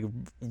you get like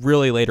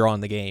really later on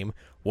in the game,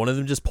 one of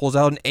them just pulls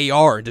out an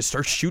AR and just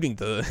starts shooting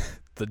the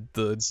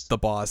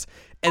boss,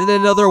 and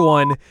then another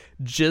one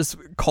just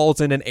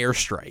calls in an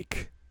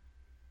airstrike.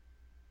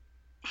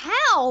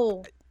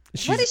 How?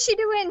 What does she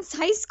do in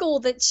high school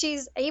that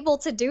she's able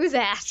to do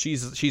that?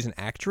 She's an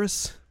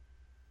actress.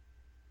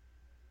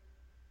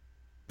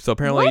 So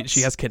apparently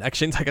she has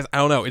connections. I guess I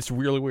don't know. It's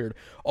really weird.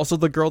 Also,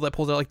 the girl that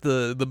pulls out like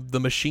the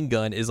machine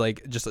gun is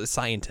like just a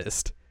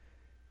scientist.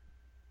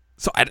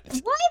 So I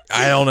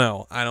don't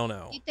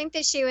know. You'd think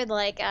that she would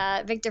like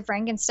Victor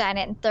Frankenstein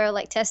it and throw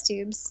like test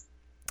tubes.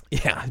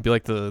 Yeah, it'd be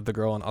like the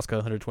girl on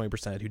Asuka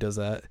 120% who does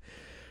that.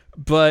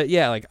 But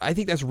yeah, like I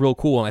think that's real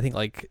cool, and I think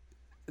like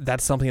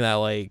that's something that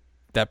like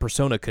that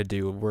Persona could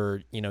do,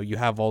 where you know you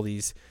have all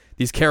these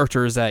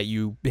characters that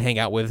you hang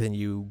out with and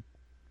you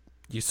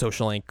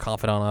social link,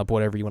 confidant up,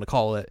 whatever you want to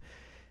call it,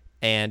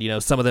 and you know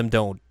some of them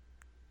don't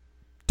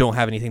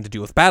have anything to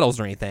do with battles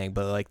or anything,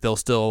 but like they'll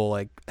still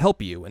like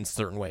help you in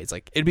certain ways.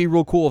 Like it'd be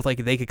real cool if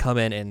like they could come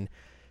in and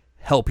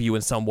help you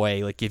in some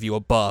way, like give you a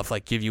buff,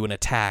 like give you an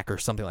attack or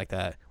something like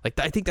that. Like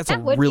I think that's a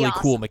really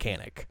awesome, cool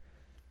mechanic.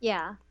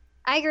 Yeah,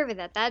 I agree with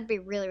that. That'd be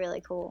really,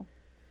 really cool.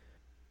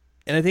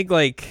 And I think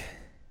like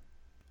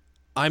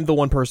I'm the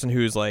one person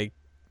who's like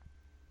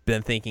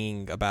been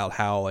thinking about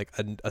how like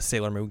a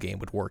Sailor Moon game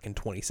would work in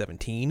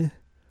 2017,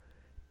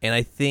 and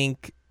I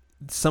think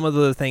some of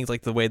the things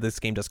like the way this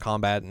game does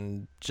combat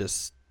and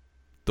just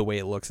the way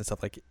it looks and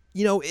stuff, like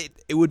you know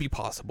it would be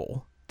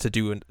possible to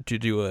do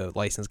a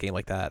licensed game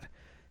like that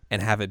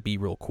and have it be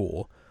real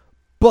cool.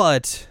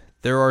 But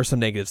there are some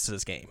negatives to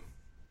this game.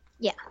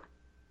 Yeah.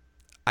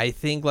 I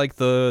think like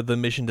the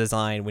mission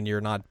design when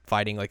you're not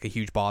fighting like a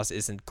huge boss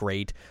isn't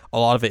great. A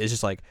lot of it is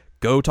just like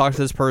go talk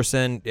to this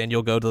person and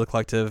you'll go to the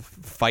collective,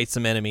 fight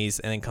some enemies,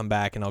 and then come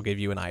back and I'll give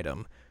you an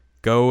item.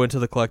 Go into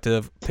the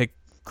collective,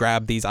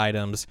 grab these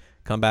items,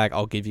 come back,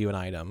 I'll give you an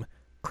item.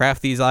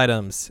 Craft these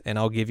items and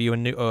I'll give you a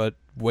new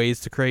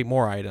ways to create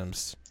more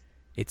items.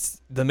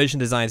 It's the mission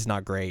design is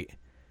not great,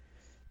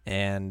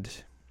 and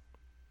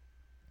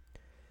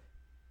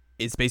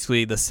it's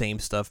basically the same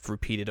stuff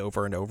repeated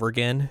over and over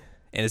again,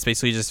 and it's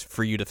basically just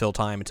for you to fill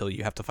time until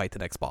you have to fight the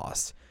next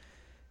boss.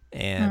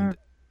 And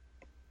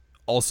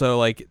also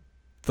like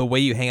the way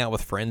you hang out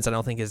with friends I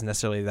don't think is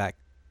necessarily that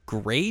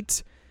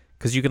great,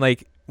 because you can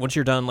like once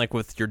you're done like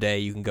with your day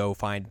you can go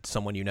find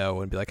someone you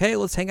know and be like, hey,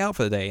 let's hang out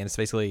for the day, and it's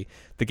basically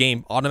the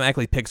game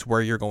automatically picks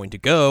where you're going to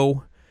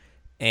go,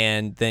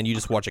 and then you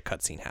just watch a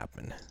cutscene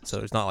happen. So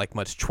there's not like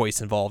much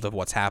choice involved of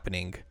what's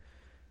happening.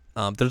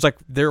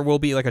 There will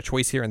be like a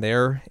choice here and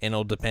there, and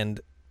it'll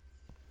depend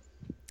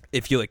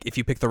if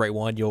you pick the right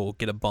one, you'll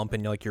get a bump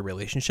in like your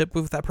relationship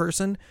with that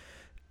person,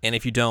 and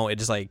if you don't,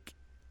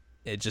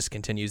 it just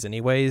continues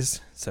anyways.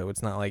 So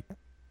it's not like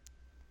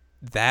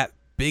that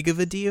big of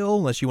a deal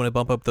unless you want to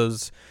bump up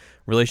those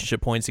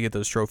relationship points to get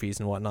those trophies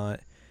and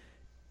whatnot.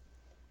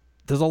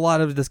 There's a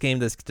lot of this game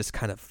that's just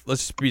kind of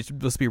let's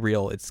be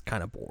real, it's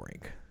kind of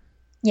boring.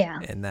 Yeah,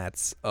 and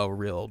that's a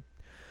real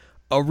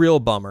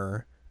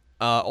bummer.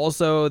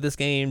 Also, this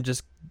game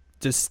just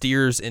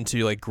steers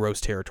into like gross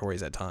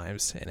territories at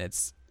times, and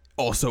it's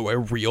also a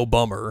real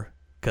bummer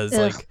because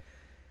like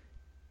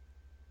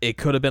it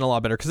could have been a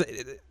lot better. Because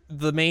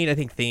the main I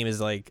think theme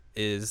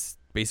is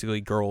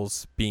basically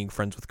girls being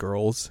friends with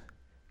girls.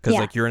 Because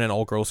like you're in an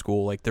all girl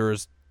school, like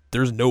there's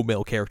no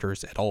male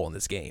characters at all in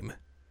this game,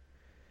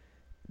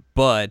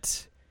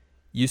 but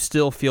you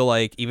still feel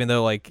like even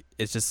though like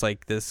it's just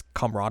like this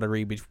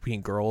camaraderie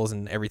between girls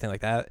and everything like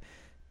that,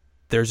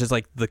 there's just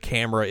like the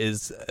camera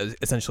is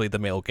essentially the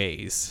male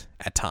gaze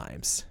at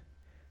times,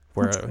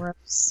 where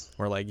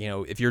like you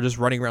know if you're just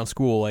running around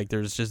school, like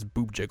there's just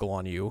boob jiggle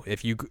on you.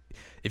 If you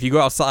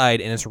go outside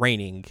and it's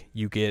raining,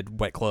 you get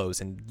wet clothes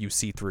and you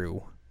see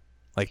through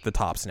like the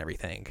tops and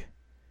everything.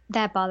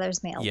 That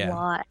bothers me a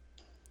lot.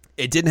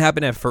 It didn't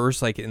happen at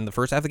first, like in the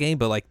first half of the game,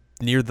 but like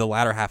near the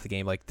latter half of the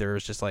game, like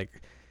there's just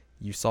like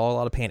you saw a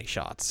lot of panty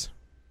shots.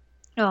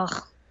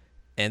 Ugh.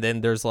 And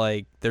then there's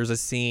a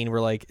scene where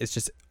like it's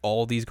just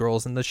all these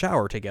girls in the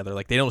shower together.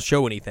 Like they don't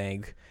show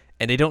anything,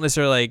 and they don't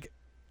necessarily like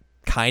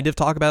kind of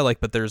talk about it, like,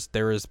 but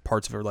there is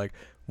parts of it like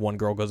one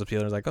girl goes up to the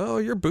other and is like, oh,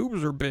 your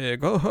boobs are big.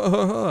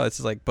 Oh, it's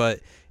just like, but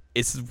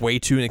it's way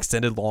too an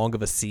extended long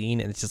of a scene,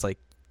 and it's just like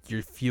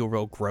you feel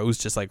real gross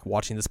just like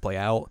watching this play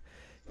out.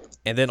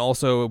 And then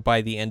also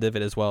by the end of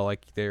it as well,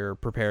 like they're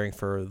preparing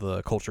for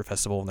the culture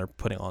festival and they're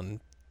putting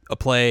on a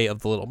play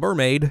of The Little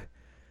Mermaid,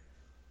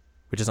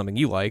 which is something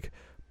you like,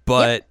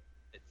 but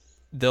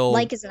they'll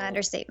like is an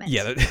understatement.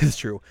 Yeah, that is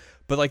true.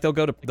 But like they'll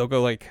go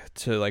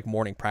to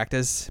morning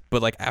practice,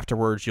 but like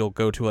afterwards you'll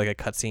go to like a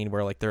cutscene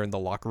where like they're in the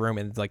locker room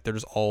and like they're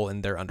just all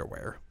in their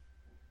underwear.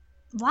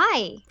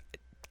 Why?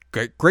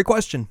 Great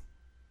question.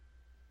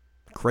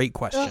 Great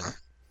question. Ugh.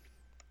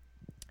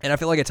 And I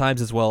feel like at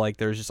times as well, like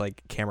there's just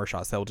like camera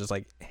shots that will just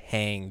like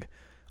hang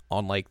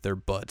on like their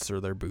butts or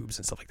their boobs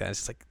and stuff like that.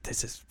 It's just like,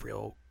 this is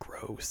real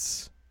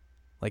gross.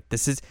 Like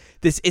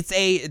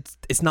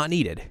it's not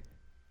needed.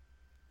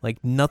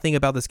 Like nothing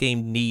about this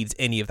game needs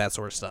any of that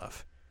sort of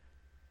stuff.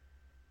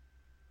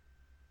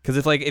 Because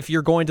if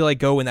you're going to like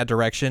go in that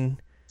direction,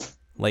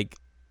 like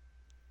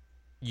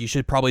you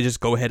should probably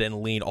just go ahead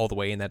and lean all the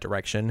way in that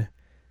direction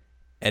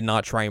and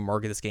not try and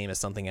market this game as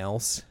something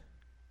else.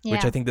 Yeah.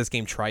 Which I think this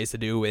game tries to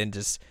do, and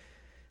just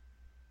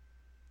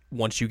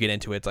once you get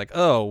into it, it's like,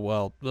 oh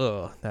well,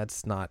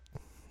 that's not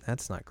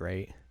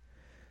great.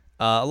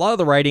 A lot of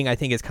the writing I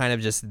think is kind of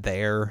just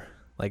there,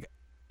 like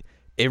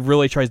it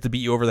really tries to beat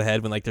you over the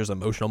head when like there's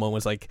emotional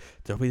moments, like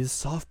there'll be this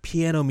soft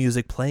piano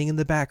music playing in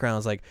the background.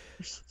 It's like,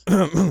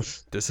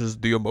 this is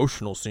the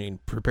emotional scene.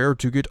 Prepare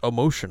to get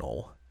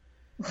emotional.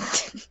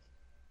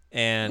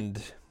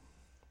 And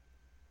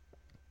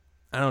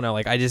I don't know,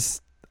 like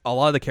a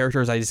lot of the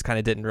characters I just kind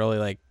of didn't really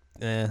like,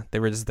 they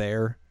were just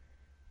there.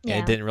 Yeah.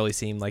 And it didn't really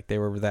seem like they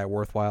were that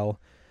worthwhile.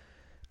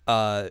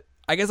 I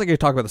guess I could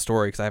talk about the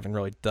story because I haven't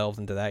really delved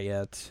into that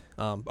yet.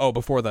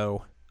 Before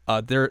though,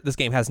 this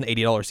game has an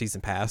 $80 season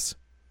pass.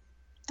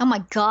 Oh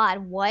my god,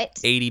 what?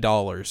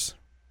 $80.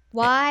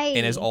 Why?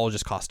 And it's all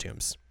just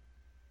costumes.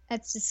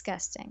 That's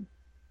disgusting.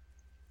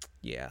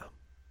 Yeah.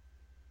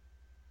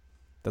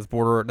 That's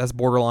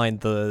borderline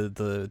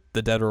the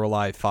Dead or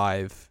Alive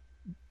 5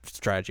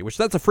 strategy, which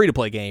that's a free to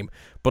play game,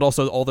 but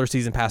also all their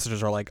season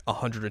passes are like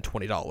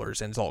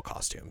 $120 and it's all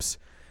costumes.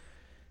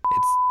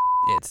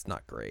 It's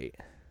not great.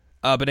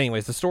 But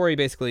anyways, the story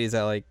basically is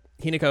that like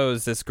Hinako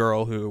is this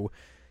girl who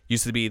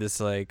used to be this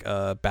like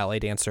ballet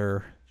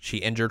dancer. She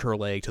injured her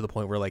leg to the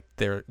point where like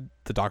the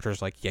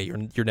doctor's like, yeah,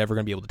 you're never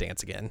gonna be able to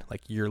dance again.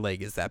 Like your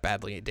leg is that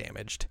badly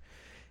damaged.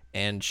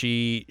 And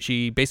she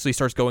basically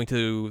starts going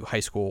to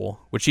high school,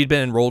 which she'd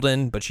been enrolled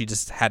in, but she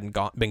just hadn't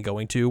been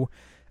going to.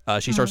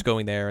 She starts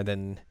going there, and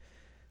then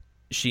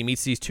she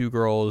meets these two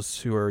girls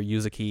who are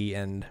Yuzuki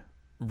and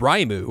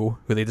Raimu,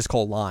 who they just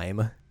call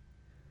Lime,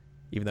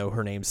 even though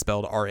her name's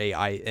spelled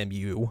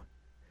Raimu.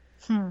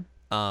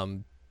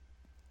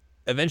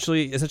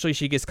 Essentially,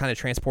 she gets kind of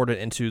transported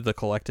into the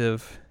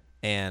collective,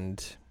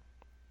 and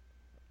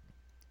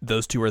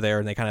those two are there,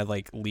 and they kind of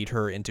like lead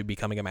her into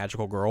becoming a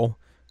magical girl,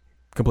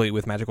 complete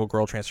with magical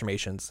girl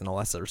transformations and all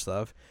that sort of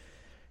stuff.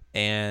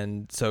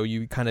 And so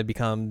you kind of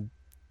become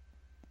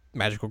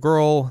magical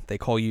girl. They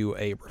call you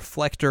a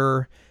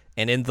reflector,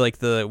 and in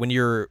like when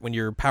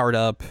you're powered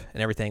up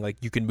and everything, like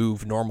you can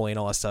move normally and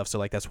all that stuff. So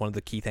like that's one of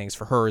the key things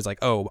for her is like,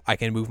 oh, I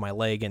can move my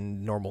leg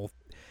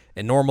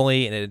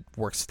normally, and it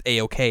works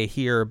a-okay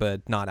here,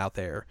 but not out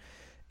there.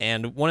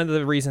 And one of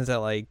the reasons that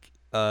like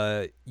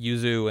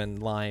Yuzu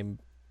and Lime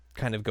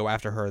kind of go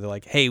after her, they're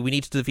like, hey, we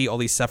need to defeat all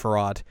these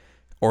Sephiroth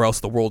or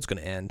else the world's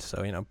gonna end.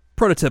 So, you know,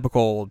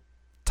 prototypical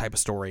type of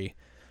story.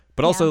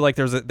 But also, like,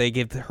 they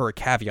give her a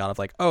caveat of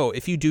like, oh,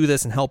 if you do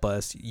this and help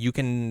us,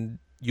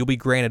 you'll be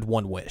granted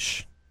one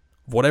wish,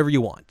 whatever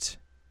you want.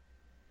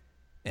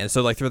 And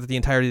so, like, throughout the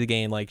entirety of the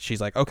game, like, she's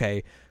like,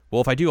 okay,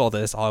 well, if I do all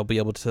this, I'll be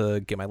able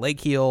to get my leg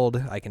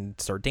healed. I can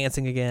start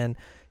dancing again,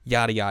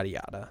 yada yada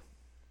yada.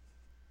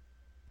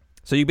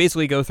 So you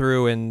basically go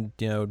through and,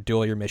 you know, do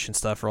all your mission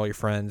stuff for all your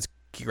friends,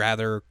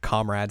 gather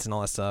comrades and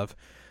all that stuff,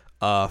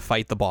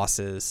 fight the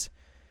bosses,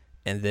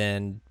 and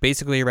then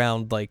basically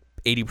around like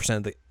 80%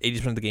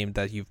 of the game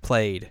that you've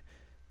played,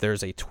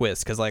 there's a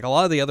twist, because like a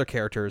lot of the other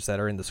characters that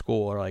are in the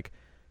school are like,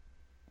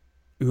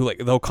 who like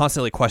they'll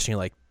constantly question you,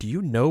 like, do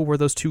you know where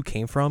those two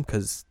came from?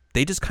 Because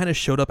they just kind of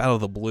showed up out of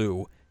the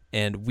blue,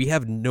 and we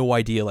have no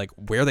idea like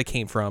where they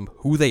came from,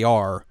 who they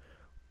are,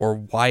 or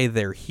why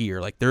they're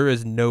here. Like there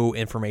is no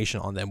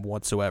information on them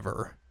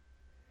whatsoever.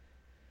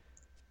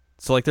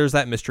 So like there's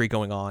that mystery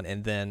going on,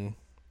 and then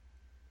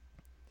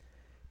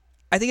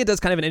I think it does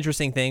kind of an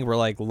interesting thing where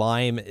like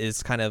Lime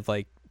is kind of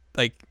like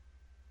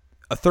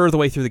a third of the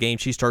way through the game,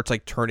 she starts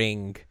like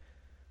turning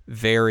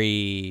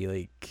very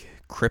like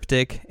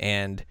cryptic,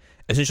 and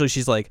essentially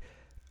she's like,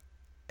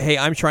 hey,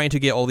 I'm trying to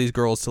get all these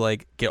girls to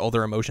like get all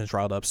their emotions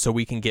riled up so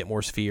we can get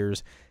more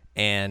spheres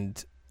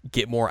and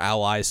get more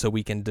allies so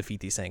we can defeat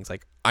these things.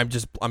 Like I'm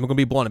gonna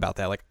be blunt about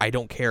that. Like I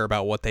don't care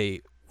about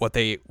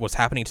what's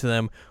happening to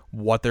them,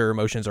 what their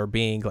emotions are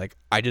being. Like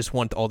I just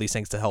want all these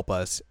things to help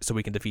us so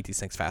we can defeat these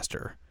things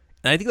faster.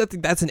 And I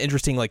think that's an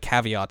interesting like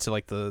caveat to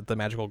like the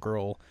magical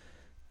girl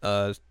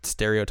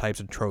stereotypes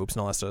and tropes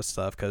and all that sort of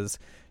stuff, because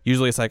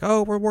usually it's like,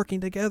 oh, we're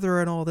working together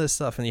and all this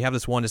stuff, and you have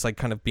this one just like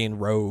kind of being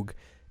rogue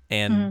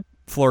and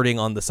flirting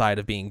on the side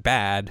of being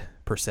bad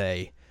per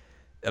se,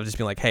 of just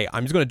being like, hey,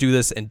 I'm just gonna do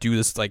this and do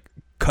this like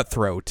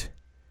cutthroat,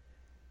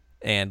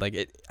 and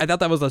like I thought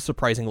that was a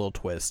surprising little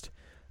twist.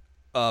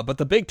 But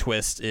the big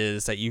twist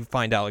is that you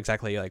find out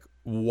exactly like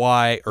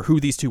why or who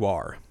these two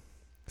are.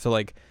 So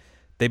like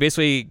they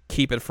basically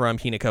keep it from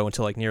Hinako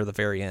until like near the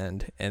very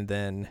end, and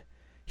then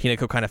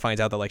Hinako kind of finds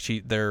out that like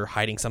they're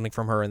hiding something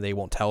from her and they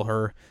won't tell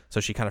her,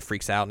 so she kind of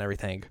freaks out and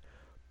everything.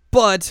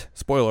 But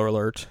spoiler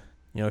alert,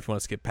 if you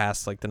want to skip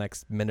past like the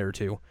next minute or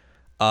two,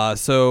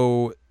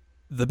 so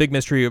the big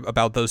mystery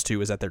about those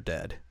two is that they're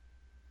dead.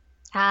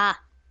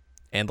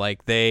 And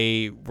like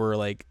they were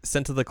like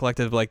sent to the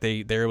collective, like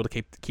they're able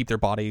to keep their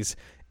bodies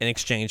in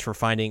exchange for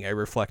finding a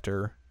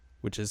reflector,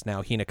 which is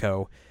now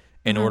Hinako,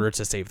 in order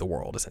to save the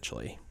world,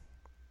 essentially.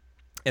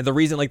 And the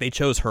reason like they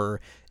chose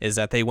her is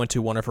that they went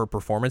to one of her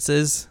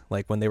performances,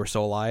 like when they were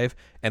still alive,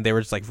 and they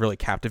were just like really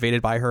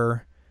captivated by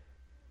her.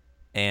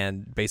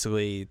 And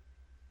basically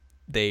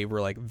they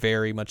were like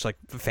very much like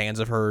fans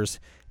of hers.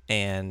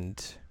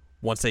 And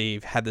once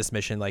they had this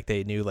mission, like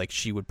they knew like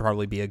she would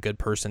probably be a good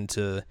person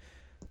to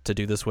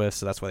do this with,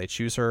 so that's why they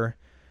choose her.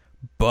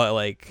 But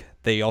like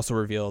they also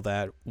reveal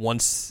that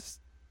once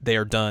they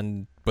are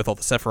done with all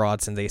the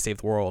Sephiroths and they save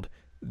the world,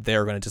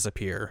 they're going to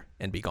disappear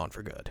and be gone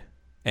for good,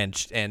 and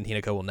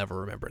Hinako will never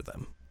remember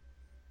them.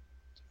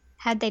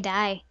 How'd they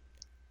die?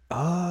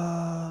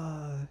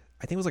 I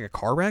think it was like a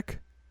car wreck.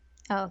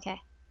 Oh, okay.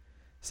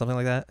 Something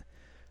like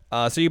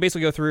that. So you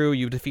basically go through,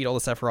 you defeat all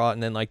the Sephiroth,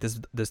 and then like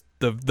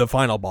the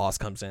final boss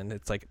comes in.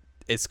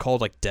 It's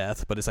called like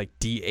Death, but it's like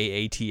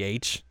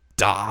Daath.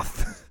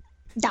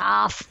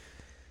 Darth.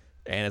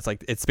 And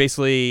it's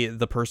basically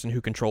the person who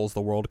controls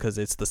the world, because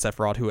it's the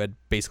Sephiroth who had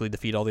basically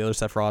defeated all the other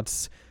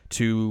Sephiroths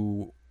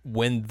to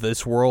win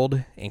this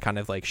world and kind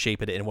of like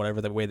shape it in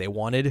whatever the way they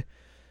wanted.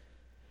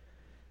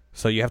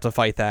 So you have to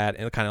fight that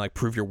and kind of like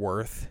prove your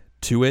worth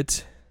to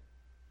it.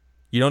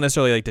 You don't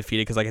necessarily like defeat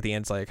it, because like at the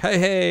end it's like,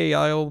 hey,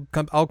 I'll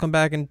come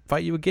back and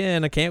fight you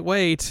again. I can't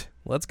wait.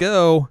 Let's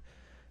go.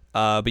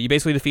 But you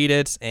basically defeat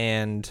it,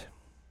 and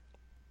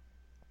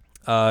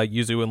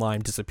Yuzu and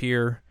Lime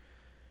disappear.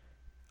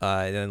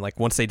 And then like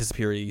once they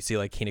disappear, you see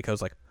like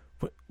Hinako's like,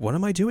 what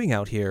am I doing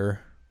out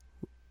here?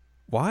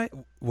 Why?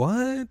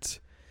 What?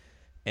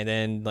 And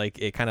then like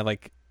it kind of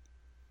like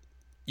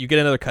you get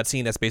another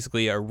cutscene that's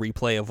basically a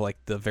replay of like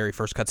the very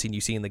first cutscene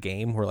you see in the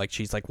game, where like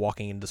she's like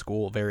walking into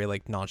school very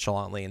like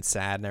nonchalantly and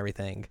sad and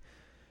everything.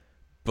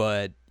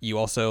 But you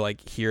also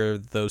like hear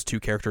those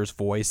two characters'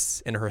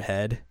 voice in her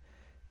head,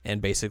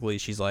 and basically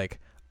she's like,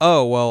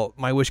 oh, well,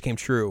 my wish came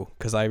true,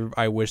 because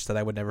I wish that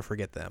I would never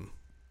forget them.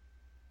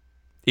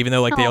 Even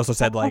though like they also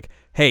said like,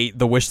 hey,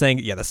 the wish thing,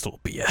 yeah, that's still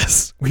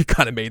BS. We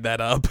kind of made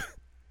that up.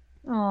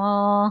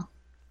 Aww.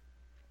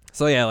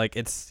 So yeah, like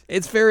it's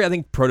very, I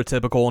think,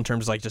 prototypical in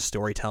terms of like just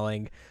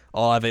storytelling. A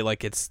lot of it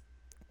like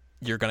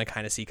you're gonna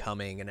kind of see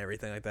coming and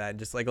everything like that. And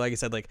just like I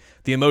said, like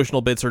the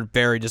emotional bits are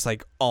very just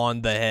like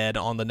on the head,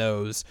 on the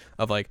nose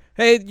of like,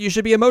 hey, you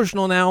should be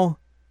emotional now.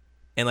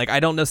 And like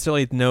I don't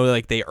necessarily know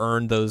like they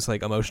earn those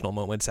like emotional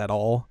moments at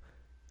all,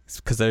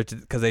 because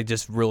they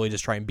just really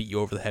just try and beat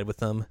you over the head with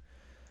them.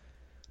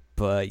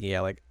 But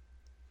yeah, like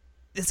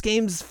this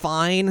game's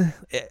fine.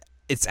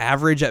 It's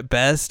average at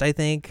best, I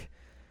think.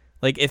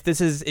 Like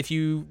if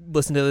you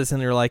listen to this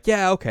and you're like,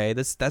 yeah, okay,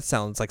 that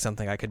sounds like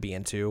something I could be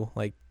into.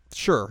 Like,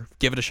 sure,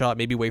 give it a shot.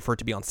 Maybe wait for it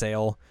to be on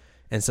sale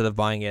instead of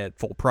buying it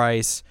full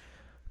price.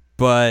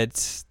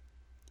 But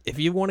if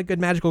you want a good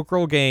magical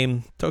girl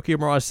game, Tokyo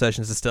Mirage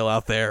Sessions is still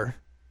out there.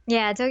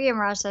 Yeah, Tokyo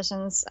Mirage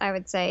Sessions, I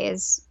would say,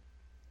 is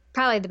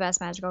probably the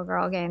best magical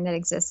girl game that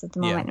exists at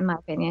the moment, in my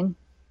opinion.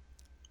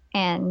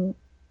 And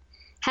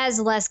has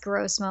less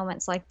gross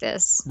moments like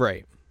this.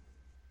 Right.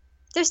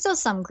 There's still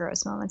some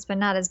gross moments, but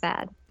not as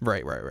bad.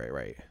 Right.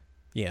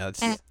 Yeah.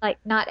 And like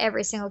not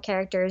every single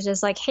character is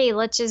just like, hey,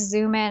 let's just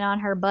zoom in on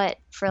her butt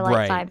for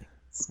like 5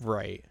 minutes.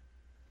 Right.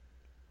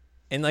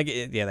 And like,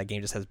 that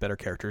game just has better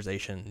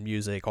characterization,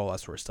 music, all that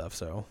sort of stuff.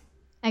 So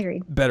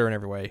agreed. Better in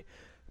every way.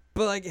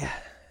 But like,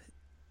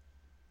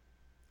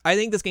 I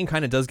think this game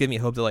kind of does give me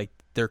hope that like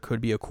there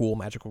could be a cool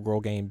magical girl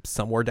game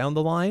somewhere down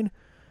the line.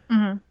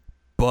 Mm-hmm.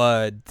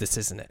 But this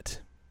isn't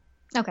it.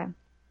 Okay.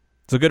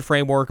 It's a good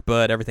framework,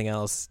 but everything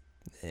else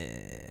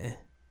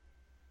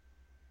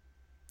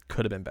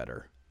could have been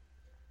better.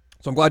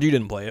 So I'm glad you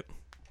didn't play it.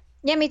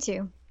 Yeah, me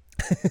too.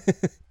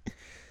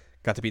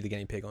 Got to be the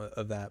guinea pig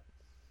of that.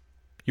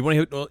 You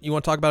want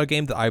to talk about a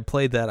game that I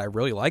played that I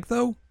really like,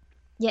 though?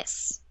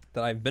 Yes.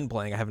 That I've been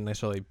playing. I haven't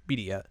necessarily beat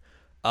it yet.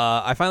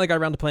 I finally got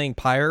around to playing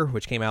Pyre,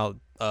 which came out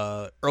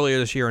earlier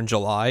this year in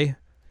July.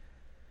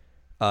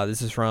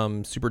 This is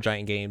from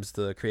Supergiant Games,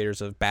 the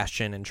creators of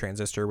Bastion and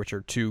Transistor, which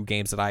are two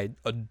games that I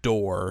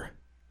adore.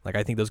 Like,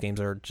 I think those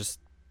games are just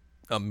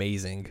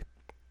amazing.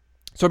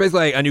 So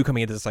basically, I knew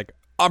coming into this, like,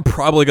 I'm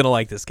probably going to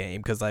like this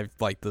game because I've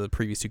liked the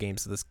previous two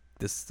games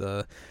this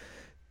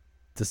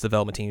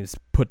development team's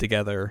put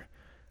together.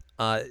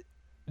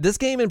 this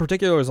game in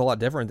particular is a lot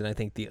different than I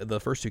think the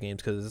first two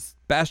games, because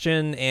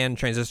Bastion and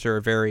Transistor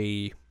are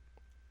very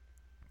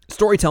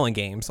storytelling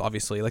games,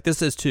 obviously. Like,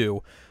 this is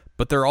too,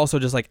 but they're also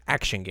just like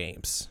action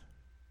games.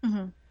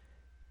 Mm-hmm.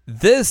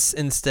 This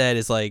instead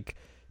is like,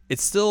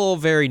 it's still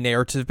very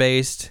narrative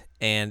based,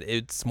 and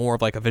it's more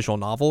of like a visual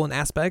novel in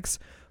aspects,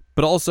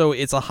 but also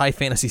it's a high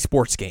fantasy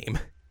sports game.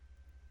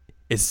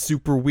 It's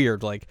super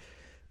weird. Like,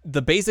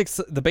 the basis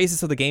of the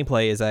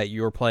gameplay is that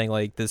you're playing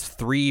like this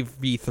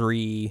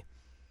 3v3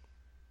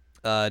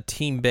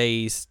 team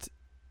based,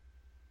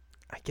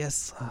 I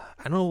guess,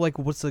 I don't know, like,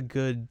 what's a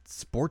good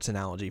sports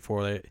analogy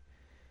for it?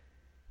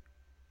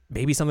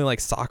 Maybe something like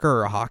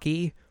soccer or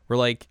hockey, where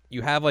like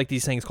you have like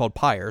these things called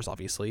pyres,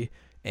 obviously,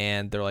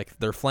 and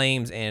they're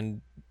flames,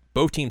 and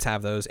both teams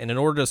have those, and in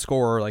order to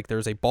score, like,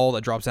 there's a ball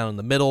that drops down in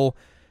the middle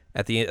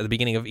at the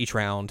beginning of each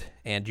round,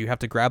 and you have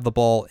to grab the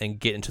ball and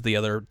get into the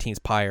other team's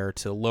pyre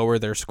to lower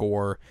their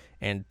score,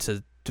 and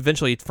to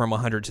eventually from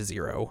 100 to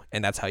 0,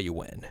 and that's how you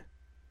win.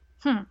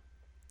 And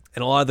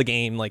a lot of the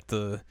game, like,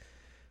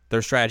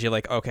 their strategy,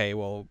 like, okay,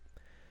 well,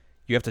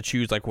 you have to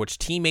choose like which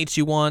teammates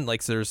you want.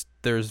 Like, so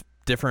there's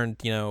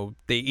different, you know,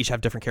 they each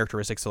have different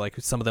characteristics. So like,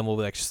 some of them will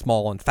be like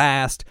small and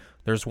fast.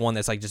 There's one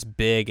that's like just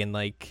big and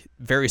like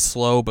very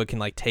slow, but can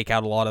like take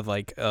out a lot of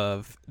like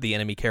of the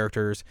enemy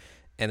characters.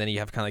 And then you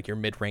have kind of like your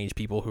mid-range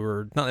people who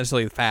are not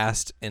necessarily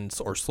fast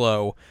or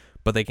slow,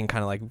 but they can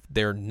kind of like,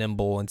 they're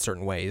nimble in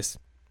certain ways.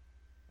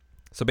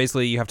 So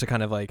basically you have to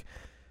kind of like,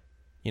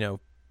 you know,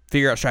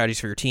 figure out strategies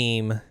for your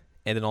team,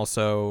 and then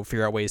also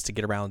figure out ways to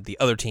get around the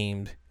other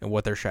team and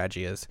what their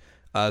strategy is.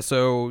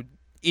 So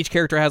each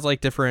character has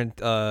like different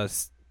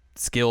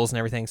skills and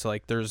everything. So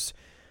like there's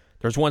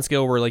one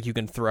skill where like you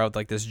can throw out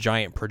like this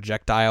giant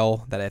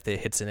projectile that if it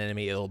hits an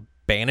enemy, it'll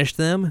banish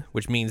them,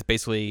 which means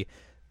basically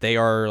they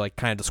are like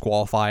kind of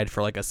disqualified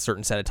for like a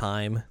certain set of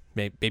time,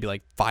 maybe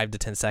like 5 to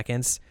 10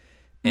 seconds.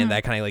 And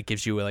that kind of like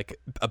gives you like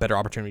a better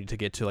opportunity to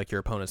get to like your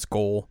opponent's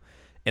goal.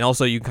 And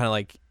also you can kind of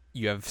like,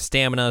 you have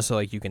stamina, so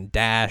like you can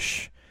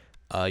dash,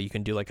 you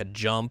can do like a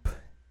jump.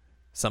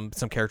 Some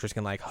characters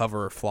can like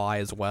hover or fly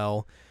as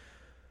well.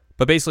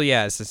 But basically,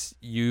 yeah, it's just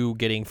you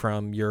getting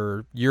from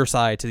your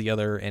side to the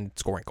other and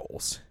scoring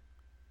goals.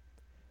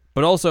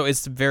 But also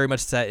it's very much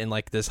set in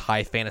like this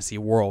high fantasy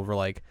world where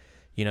like,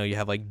 you know, you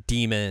have like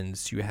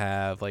demons, you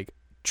have like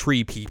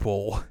tree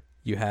people,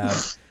 you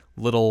have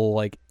little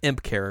like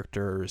imp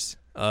characters.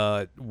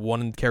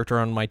 One character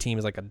on my team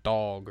is like a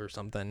dog or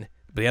something,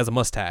 but he has a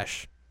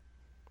mustache.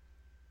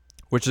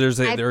 Which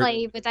I'd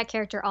play with that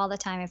character all the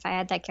time if I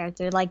had that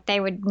character. Like, they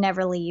would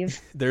never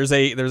leave. There's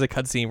a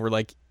cutscene where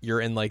like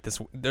you're in like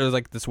there's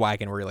like this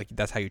wagon where like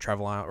that's how you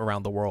travel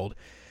around the world.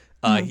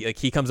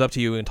 He comes up to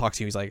you and talks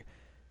to you. He's like,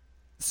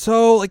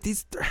 so like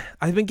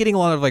I've been getting a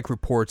lot of like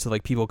reports of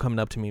like people coming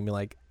up to me and be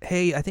like,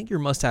 hey, I think your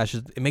mustache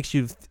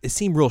it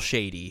seem real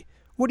shady.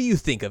 What do you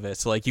think of it?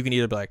 So like you can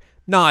either be like,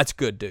 nah, it's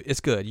good, dude. It's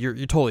good. You're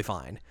totally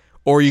fine.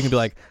 Or you can be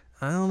like,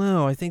 I don't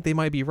know. I think they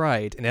might be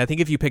right. And I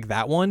think if you pick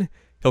that one,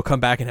 he'll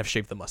come back and have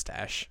shaved the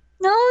mustache.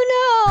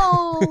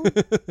 No.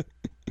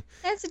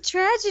 That's a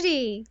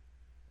tragedy.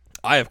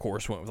 I, of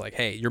course, went with like,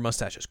 hey, your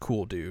mustache is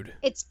cool, dude.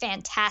 It's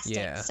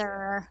fantastic,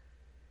 sir.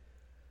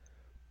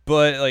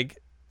 But, like,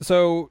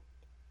 so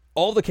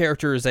all the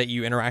characters that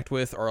you interact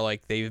with are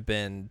like, they've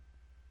been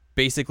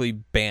basically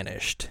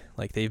banished.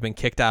 Like, they've been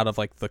kicked out of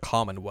like the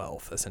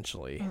Commonwealth,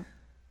 essentially.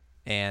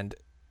 And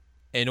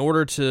in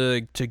order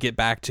to get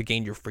back, to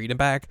gain your freedom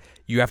back,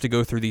 you have to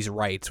go through these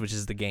rites, which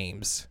is the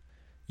games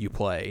you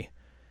play,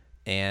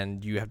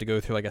 and you have to go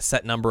through like a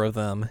set number of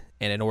them,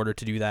 and in order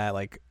to do that,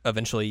 like,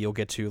 eventually you'll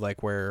get to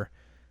like where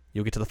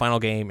you'll get to the final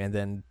game, and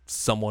then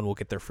someone will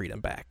get their freedom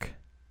back,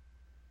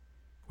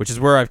 which is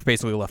where I've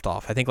basically left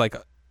off. I think like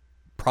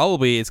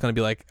probably it's going to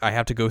be like I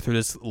have to go through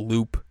this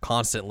loop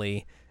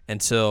constantly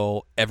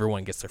until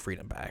everyone gets their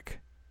freedom back,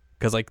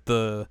 because like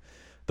the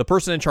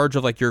person in charge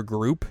of like your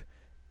group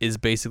is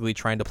basically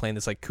trying to plan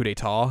this like coup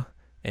d'etat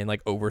and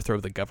like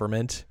overthrow the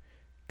government.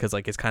 Because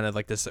like it's kind of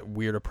like this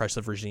weird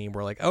oppressive regime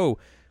where like, oh,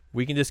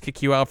 we can just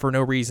kick you out for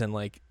no reason.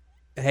 Like,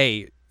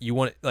 hey, you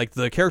want, like,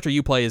 the character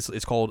you play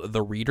is called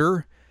the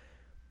Reader,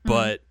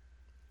 but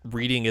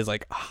reading is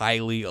like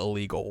highly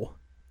illegal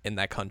in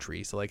that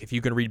country. So like if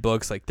you can read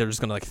books, like they're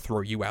just gonna like throw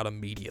you out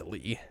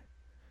immediately.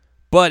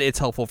 But it's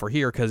helpful for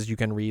here because you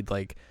can read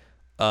like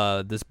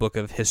this book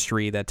of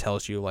history that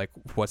tells you like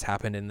what's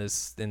happened in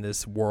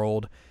this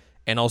world,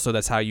 and also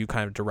that's how you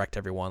kind of direct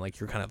everyone. Like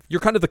you're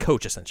kind of the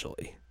coach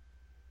essentially.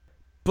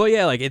 But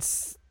yeah, like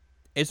it's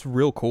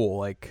real cool.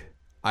 Like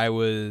I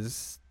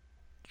was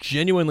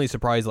genuinely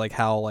surprised like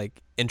how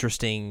like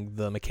interesting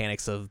the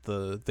mechanics of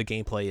the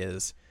gameplay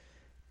is,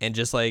 and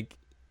just like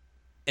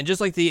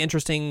the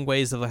interesting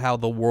ways of how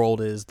the world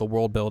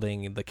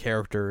building and the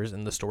characters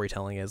and the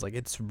storytelling is. Like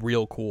it's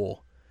real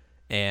cool,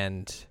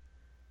 and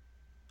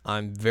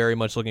I'm very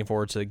much looking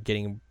forward to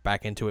getting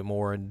back into it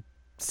more and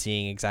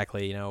seeing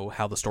exactly, you know,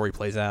 how the story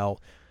plays out,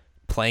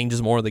 playing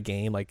just more of the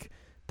game. Like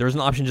there's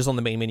an option just on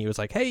the main menu. It's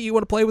like, hey, you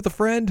want to play with a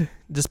friend?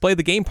 Just play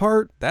the game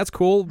part? That's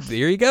cool.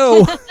 There you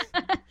go.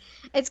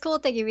 It's cool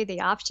that they give you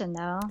the option,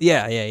 though.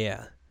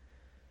 Yeah.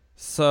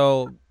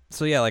 So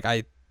yeah, like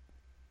I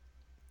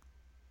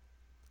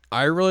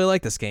really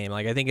like this game.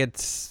 Like I think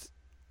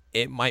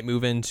it might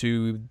move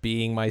into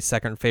being my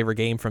second favorite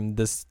game from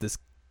this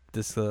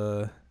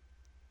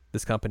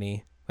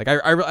company. Like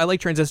I like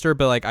Transistor,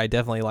 but like I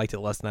definitely liked it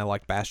less than I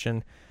liked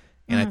Bastion,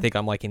 and I think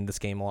I'm liking this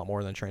game a lot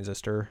more than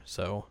Transistor.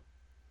 So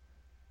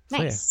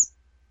nice. Yeah.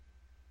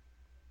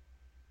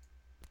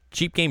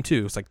 Cheap game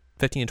too. It's like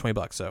 $15 to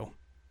 $20. So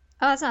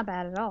that's not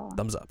bad at all.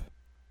 Thumbs up.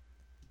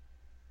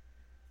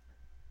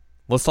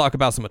 Let's talk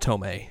about some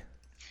Otome.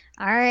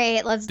 All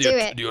right, let's do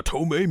it. The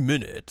Otome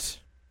minute.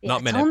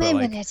 Not Otome minute, but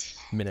like minute.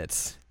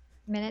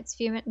 Minutes.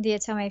 The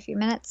Otome few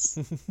minutes.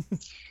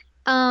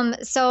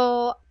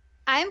 So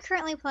I'm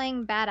currently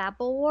playing Bad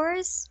Apple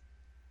Wars,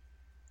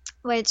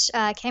 which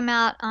came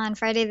out on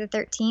Friday the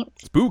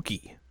 13th.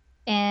 Spooky.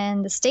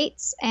 In the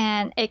States,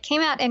 and it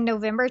came out in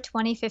November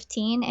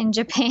 2015 in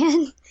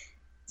Japan.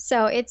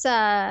 So it's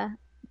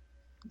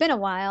been a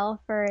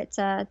while for it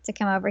to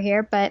come over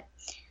here, but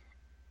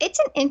it's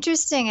an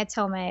interesting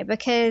Otome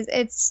because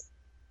it's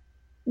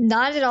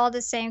not at all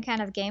the same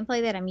kind of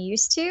gameplay that I'm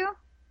used to,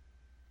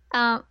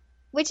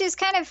 which is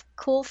kind of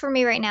cool for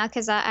me right now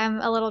because I'm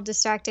a little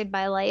distracted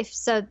by life.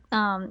 So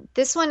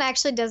this one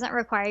actually doesn't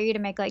require you to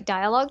make like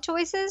dialogue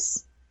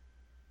choices,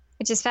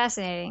 which is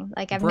fascinating.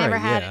 Like I've never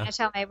had an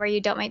Otome where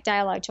you don't make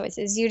dialogue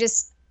choices. You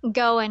just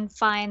go and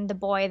find the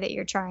boy that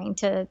you're trying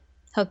to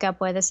hook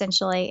up with,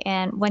 essentially,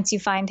 and once you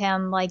find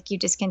him, like you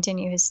just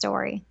continue his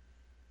story.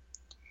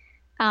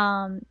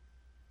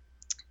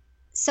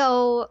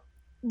 So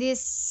the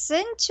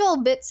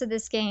essential bits of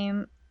this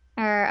game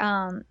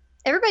are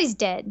everybody's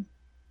dead.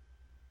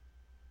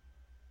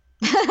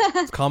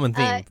 It's a common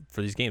theme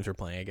for these games we're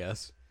playing, I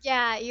guess.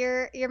 Yeah,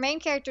 your main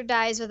character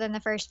dies within the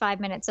first 5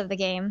 minutes of the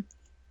game,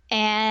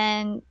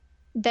 and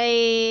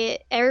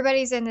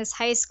everybody's in this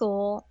high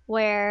school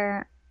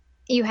where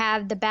you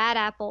have the bad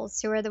apples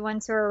who are the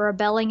ones who are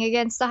rebelling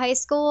against the high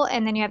school,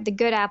 and then you have the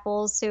good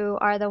apples who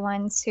are the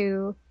ones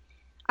who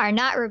are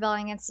not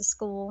rebelling against the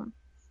school.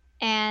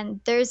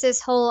 And there's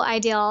this whole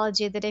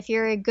ideology that if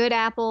you're a good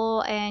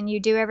apple and you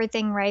do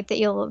everything right, that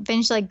you'll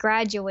eventually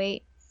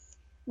graduate,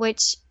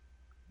 which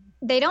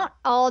they don't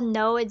all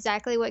know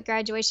exactly what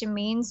graduation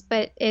means,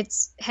 but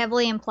it's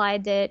heavily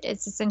implied that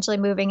it's essentially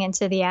moving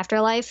into the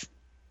afterlife.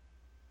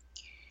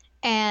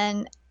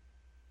 And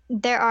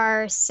there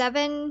are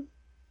 7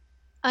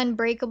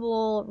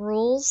 unbreakable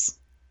rules,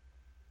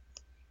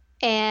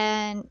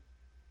 and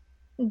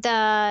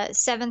the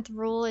 7th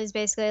rule is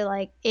basically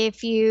like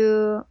if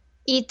you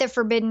eat the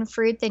forbidden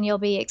fruit, then you'll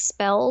be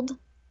expelled.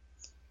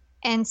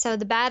 And so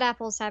the bad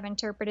apples have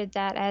interpreted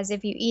that as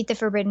if you eat the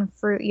forbidden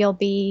fruit, you'll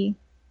be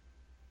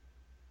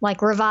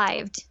like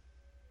revived.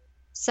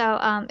 So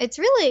it's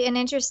really an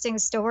interesting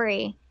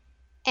story,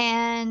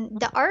 and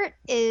the art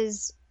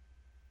is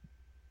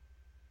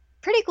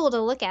pretty cool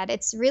to look at.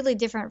 It's really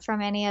different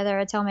from any other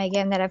Otome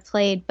game that I've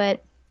played,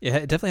 but yeah,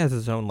 it definitely has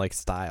its own like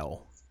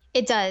style.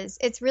 It does.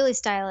 It's really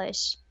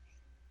stylish.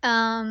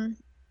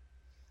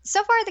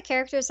 So far the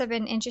characters have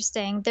been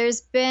interesting. There's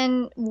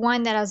been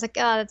one that I was like,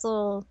 oh, that's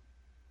a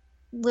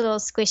little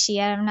squishy.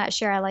 I'm not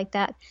sure I like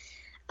that.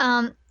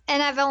 And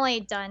I've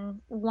only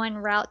done 1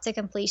 route to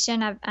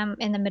completion. I'm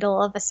in the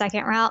middle of a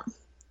 2nd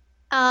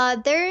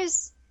route.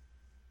 There's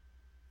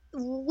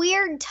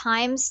weird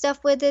time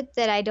stuff with it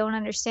that I don't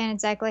understand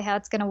exactly how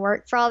it's going to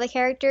work for all the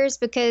characters,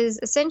 because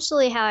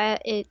essentially how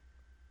it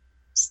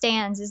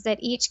stands is that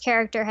each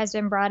character has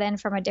been brought in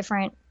from a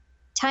different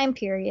time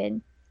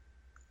period.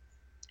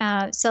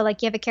 So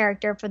like you have a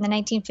character from the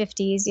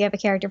 1950s, you have a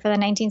character from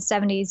the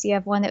 1970s, you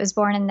have one that was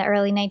born in the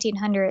early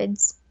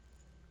 1900s.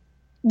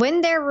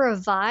 When they're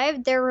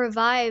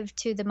revived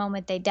to the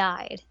moment they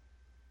died.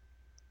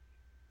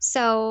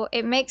 So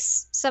it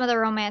makes some of the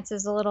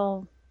romances a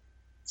little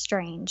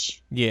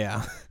strange.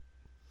 Yeah.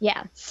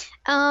 Yeah.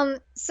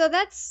 So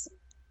that's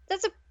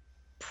a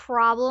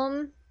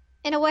problem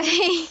in a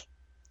way.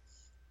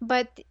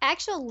 But the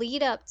actual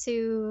lead up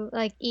to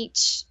like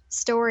each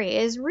story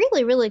is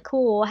really, really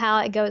cool, how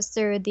it goes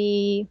through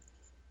the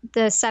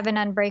 7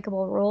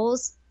 unbreakable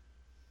rules.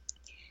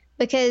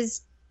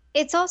 Because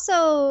it's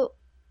also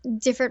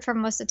different from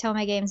most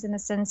Otome games in the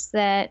sense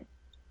that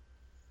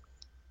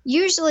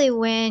usually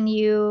when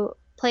you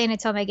play an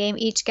Otome game,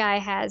 each guy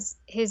has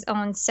his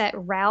own set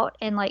route,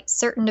 and like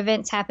certain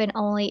events happen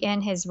only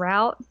in his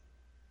route,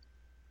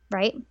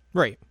 right?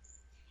 Right.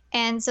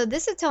 And so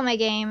this Otome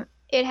game,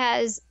 it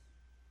has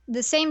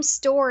the same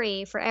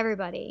story for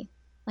everybody.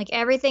 Like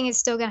everything is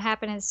still going to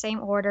happen in the same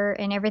order,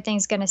 and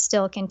everything's going to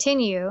still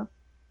continue.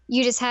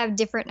 You just have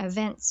different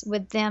events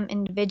with them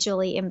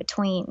individually in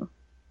between.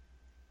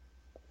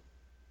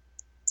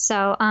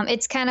 So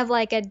it's kind of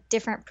like a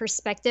different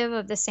perspective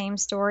of the same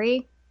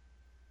story,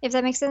 if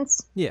that makes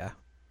sense. Yeah.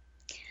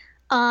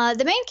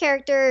 The main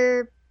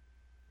character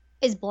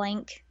is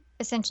blank,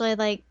 essentially.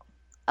 Like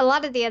a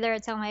lot of the other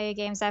Otome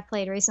games I've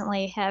played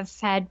recently have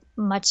had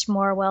much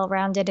more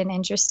well-rounded and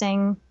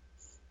interesting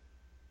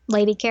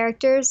lady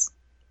characters.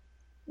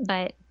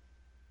 But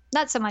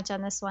Not so much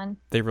on this one.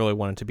 They really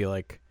wanted to be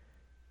like,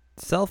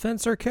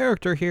 self-insert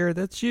character here,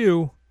 that's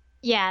you.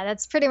 Yeah,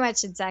 that's pretty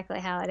much exactly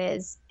how it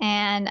is.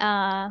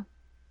 And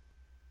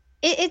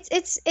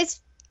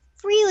it's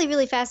really,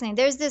 really fascinating.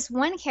 There's this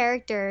one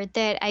character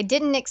that I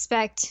didn't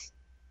expect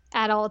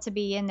at all to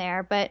be in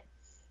there, but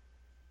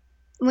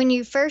when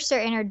you first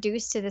are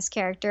introduced to this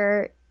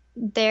character,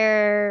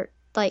 their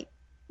like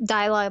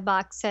dialogue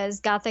box says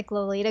Gothic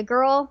Lolita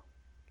girl.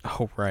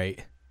 Oh,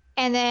 right.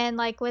 And then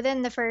like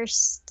within the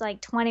first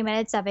like 20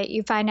 minutes of it,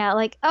 you find out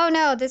like, oh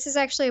no, this is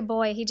actually a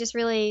boy. He just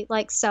really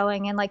likes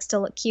sewing and likes to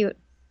look cute.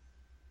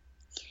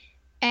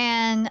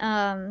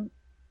 And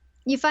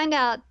you find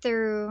out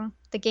through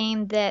the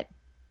game that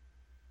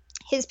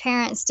his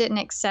parents didn't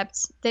accept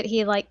that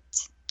he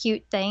liked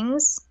cute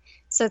things.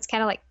 So it's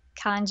kind of like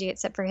Kanji,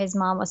 except for his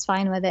mom was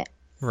fine with it.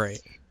 Right.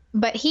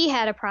 But he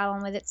had a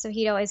problem with it, so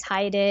he'd always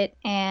hide it,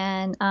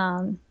 and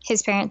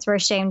his parents were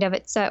ashamed of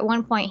it. So at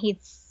one point, he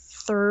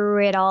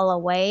threw it all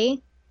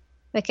away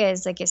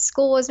because like his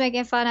school was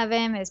making fun of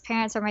him, his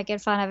parents were making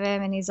fun of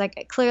him, and he's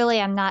like, clearly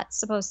I'm not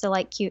supposed to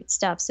like cute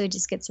stuff, so he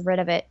just gets rid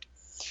of it.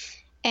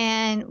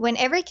 And when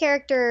every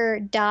character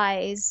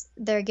dies,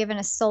 they're given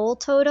a soul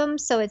totem.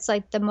 So it's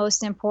like the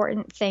most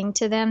important thing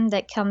to them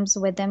that comes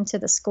with them to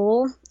the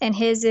school. And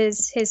his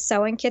is his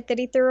sewing kit that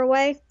he threw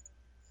away.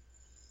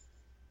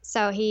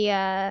 So he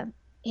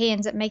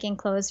ends up making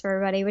clothes for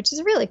everybody, which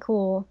is really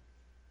cool.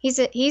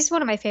 He's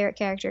one of my favorite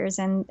characters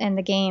in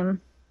the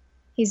game.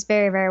 He's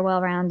very, very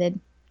well rounded.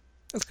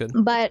 That's good.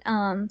 But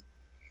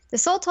the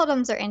soul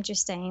totems are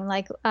interesting.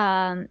 Like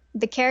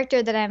the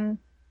character that I'm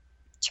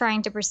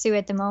trying to pursue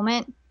at the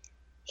moment,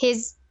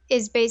 his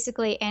is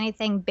basically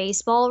anything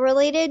baseball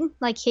related.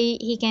 Like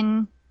he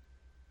can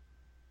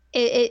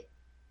it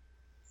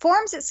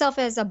forms itself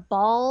as a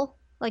ball,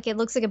 like it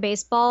looks like a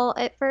baseball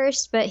at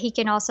first, but he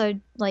can also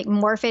like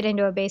morph it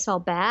into a baseball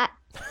bat.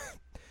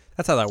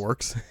 That's how that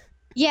works.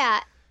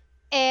 Yeah.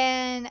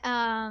 And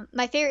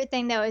my favorite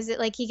thing though is that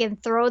like he can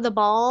throw the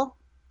ball,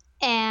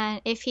 and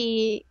if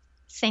he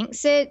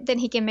thinks it, then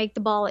he can make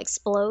the ball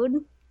explode.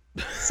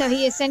 So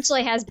he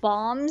essentially has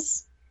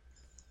bombs.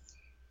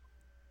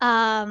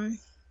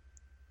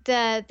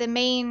 The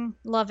main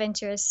love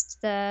interest,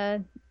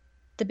 the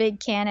big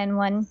cannon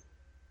one,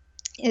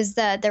 is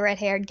the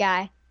red-haired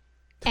guy,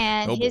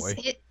 and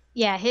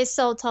his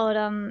soul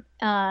totem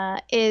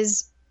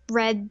is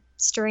red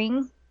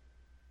string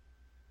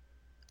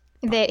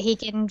that he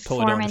can totally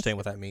form don't understand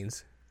what that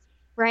means.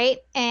 Right,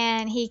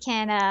 and he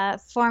can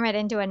form it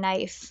into a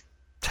knife.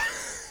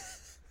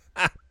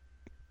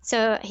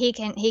 So he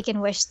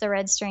can wish the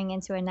red string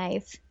into a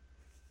knife.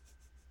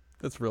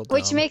 That's real dumb.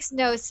 Which makes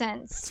no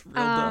sense. That's real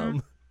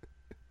dumb.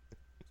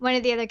 One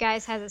of the other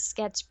guys has a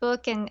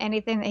sketchbook, and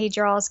anything that he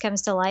draws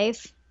comes to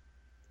life.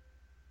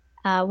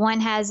 One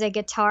has a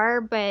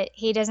guitar, but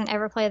he doesn't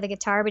ever play the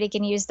guitar, but he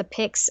can use the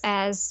picks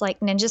as like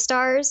ninja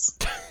stars,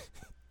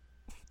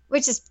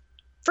 which is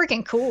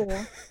freaking cool.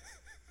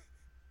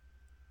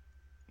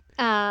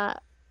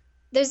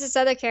 There's this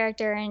other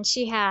character, and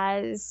she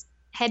has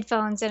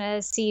headphones and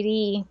a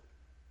CD.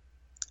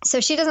 So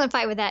she doesn't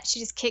fight with that. She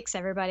just kicks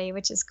everybody,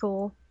 which is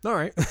cool. All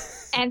right.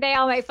 And they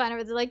all make fun of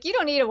her. They're like, you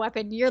don't need a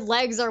weapon. Your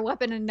legs are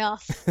weapon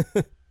enough.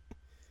 But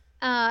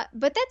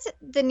that's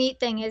the neat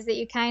thing, is that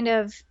you kind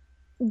of,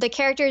 the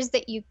characters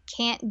that you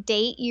can't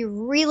date, you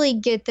really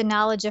get the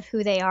knowledge of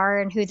who they are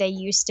and who they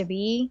used to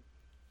be.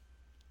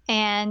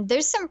 And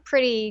there's some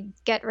pretty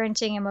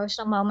gut-wrenching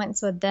emotional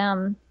moments with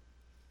them.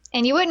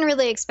 And you wouldn't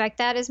really expect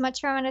that as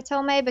much from an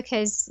Otome,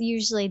 because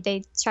usually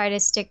they try to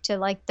stick to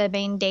like the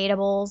main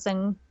dateables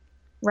and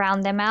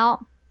round them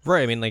out.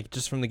 Right. I mean, like,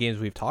 just from the games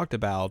we've talked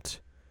about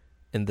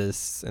in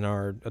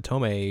our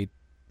Otome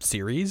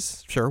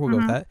series, sure, we'll go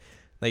with that.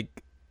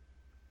 Like,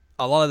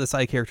 a lot of the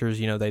side characters,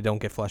 they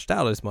don't get fleshed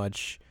out as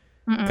much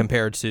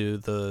compared to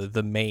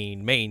the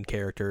main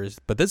characters.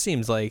 But this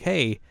seems like,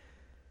 hey,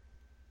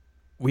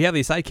 we have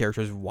these side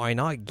characters. Why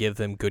not give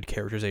them good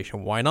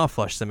characterization? Why not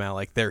flesh them out?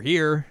 Like, they're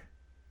here.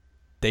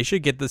 They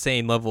should get the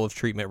same level of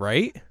treatment,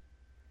 right?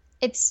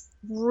 It's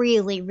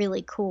really,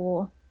 really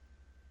cool.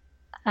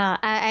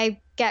 I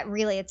got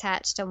really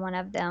attached to one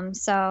of them.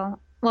 So,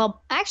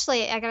 well,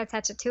 actually, I got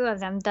attached to two of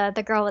them,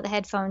 the girl with the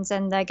headphones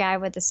and the guy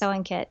with the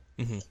sewing kit.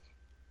 Mm-hmm.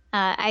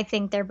 I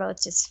think they're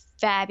both just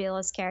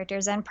fabulous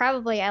characters, and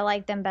probably I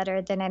like them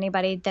better than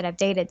anybody that I've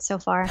dated so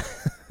far.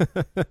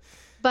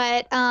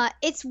 But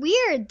it's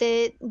weird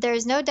that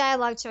there's no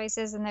dialogue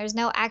choices and there's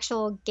no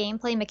actual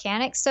gameplay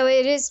mechanics, so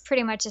it is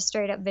pretty much a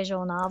straight-up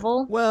visual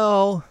novel.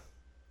 Well,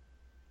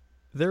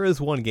 there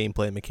is one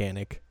gameplay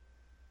mechanic.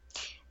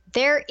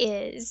 There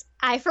is.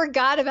 I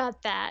forgot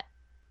about that.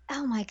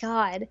 Oh my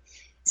god.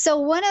 So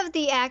one of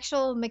the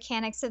actual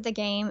mechanics of the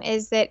game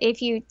is that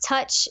if you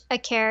touch a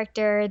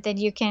character, then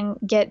you can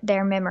get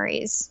their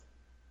memories.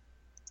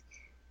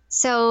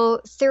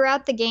 So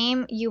throughout the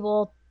game, you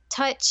will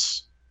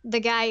touch the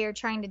guy you're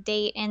trying to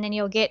date, and then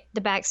you'll get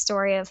the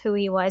backstory of who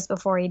he was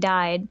before he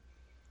died,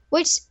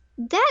 which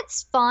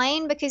That's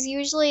fine because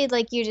usually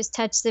like you just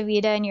touch the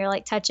Vita and you're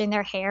like touching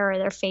their hair or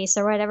their face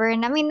or whatever.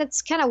 And I mean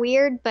that's kind of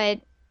weird,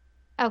 but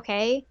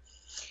okay.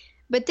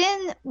 But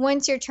then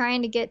once you're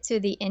trying to get to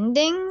the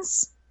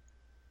endings,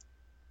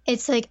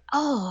 it's like,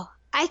 oh,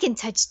 I can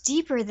touch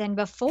deeper than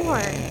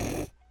before,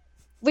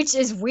 which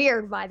is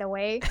weird, by the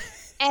way.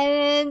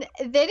 And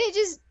then it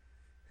just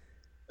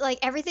like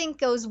everything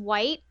goes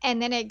white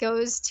and then it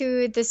goes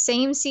to the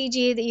same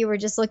CG that you were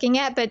just looking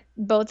at, but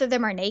both of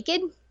them are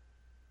naked.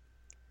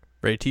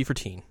 Rated T for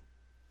teen.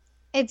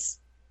 It's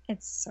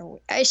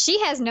so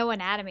she has no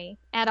anatomy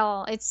at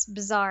all. It's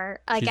bizarre.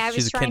 Like I was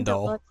she's a trying Ken to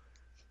doll. look.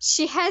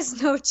 She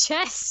has no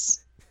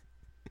chest.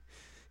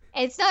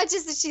 It's not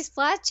just that she's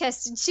flat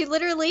chested. She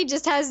literally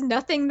just has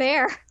nothing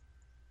there.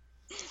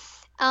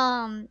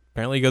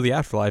 Apparently, you go to the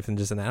afterlife and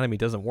just anatomy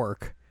doesn't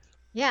work.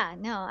 Yeah,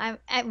 no.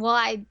 Well,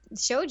 I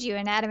showed you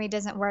anatomy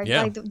doesn't work.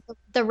 Yeah. Like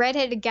the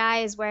redheaded guy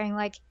is wearing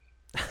like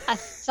a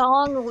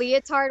thong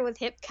leotard with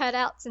hip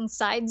cutouts and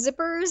side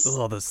zippers.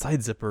 Oh, those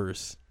side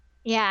zippers.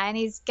 Yeah, and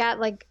he's got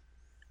like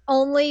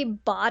only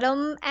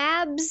bottom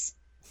abs.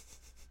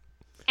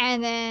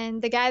 And then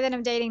the guy that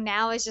I'm dating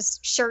now is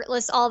just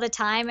shirtless all the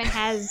time and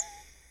has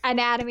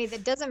anatomy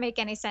that doesn't make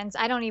any sense.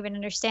 I don't even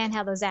understand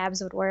how those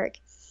abs would work.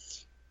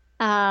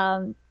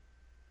 One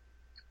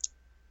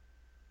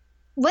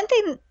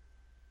thing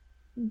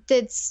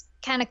that's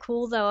kind of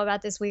cool though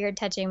about this weird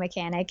touching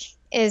mechanic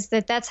is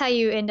that that's how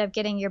you end up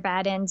getting your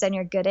bad ends and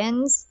your good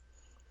ends.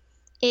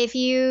 If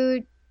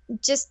you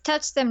just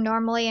touch them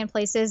normally in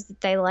places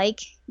that they like,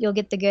 you'll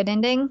get the good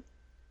ending.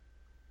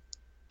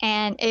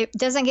 And it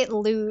doesn't get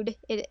lewd.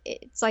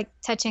 It's like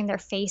touching their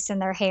face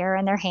and their hair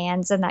and their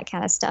hands and that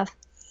kind of stuff.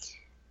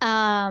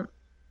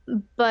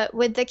 But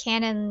with the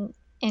canon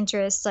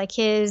interest, like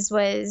his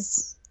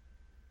was,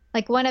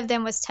 like one of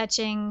them was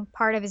touching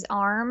part of his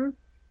arm,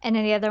 and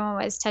then the other one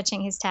was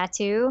touching his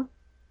tattoo.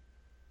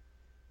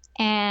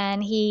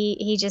 And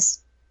he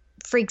just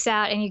freaks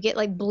out, and you get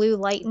like blue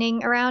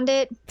lightning around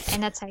it,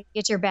 and that's how you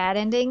get your bad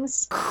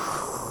endings.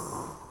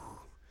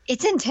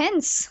 It's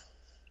intense.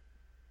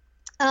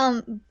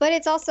 But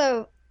it's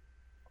also,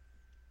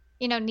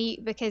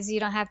 neat because you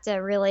don't have to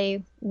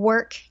really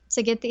work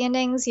to get the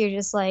endings. You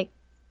just like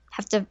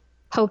have to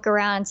poke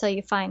around until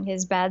you find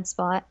his bad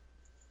spot.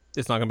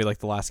 It's not going to be like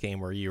the last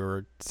game where you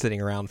were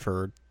sitting around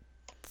for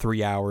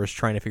 3 hours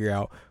trying to figure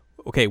out,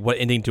 okay, what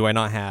ending do I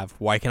not have?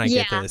 Why can't I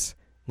get this?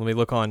 Let me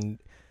look on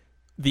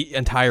the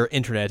entire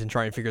internet and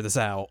try and figure this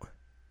out.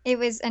 It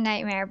was a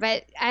nightmare,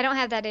 but I don't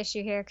have that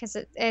issue here because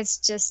it's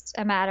just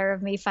a matter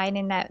of me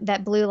finding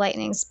that blue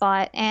lightning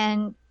spot.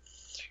 And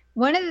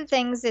one of the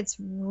things that's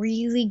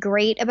really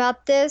great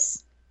about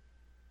this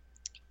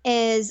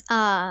is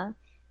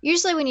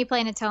usually when you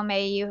play in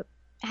Otome, you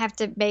have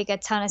to make a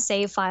ton of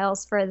save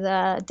files for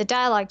the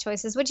dialogue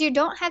choices, which you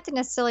don't have to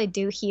necessarily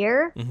do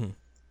here. Mm-hmm.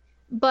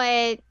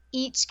 But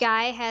each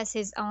guy has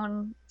his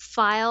own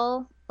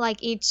file.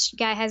 Like each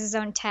guy has his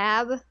own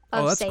tab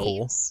of that's saves.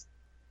 cool.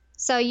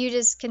 So you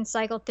just can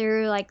cycle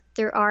through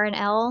R and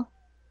L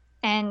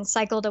and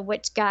cycle to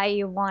which guy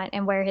you want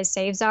and where his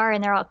saves are,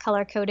 and they're all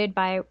color coded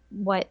by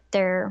what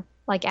their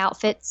like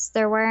outfits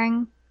they're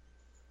wearing.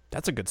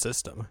 That's a good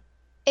system.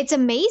 It's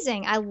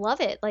amazing. I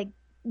love it. Like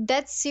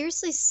that's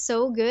seriously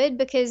so good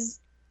because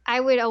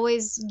I would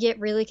always get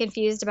really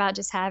confused about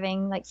just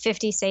having like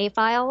 50 save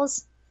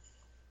files.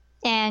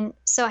 And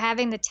so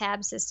having the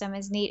tab system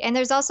is neat. And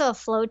there's also a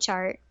flow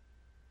chart.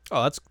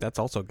 Oh, that's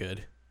also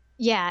good.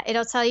 Yeah,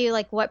 it'll tell you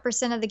like what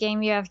 % of the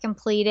game you have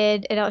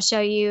completed. It'll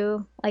show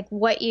you like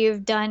what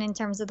you've done in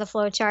terms of the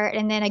flow chart,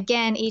 and then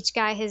again, each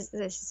guy has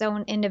his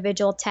own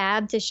individual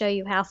tab to show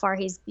you how far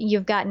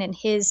you've gotten in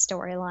his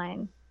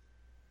storyline.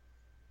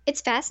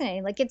 It's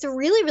fascinating. Like it's a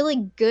really,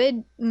 really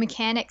good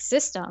mechanic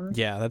system.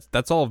 Yeah,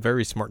 that's all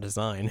very smart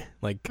design.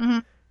 Like,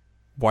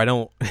 why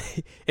don't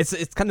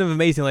it's kind of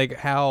amazing like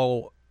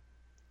how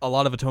a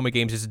lot of Otome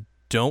games just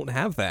don't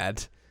have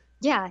that.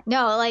 Yeah,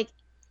 no, like.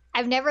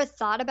 I've never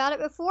thought about it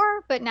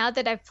before, but now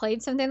that I've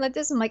played something like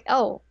this, I'm like,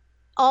 oh,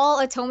 all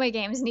Otome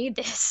games need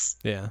this.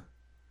 Yeah.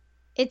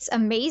 It's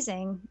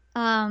amazing.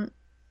 So I'm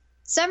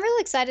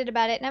really excited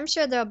about it, and I'm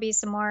sure there'll be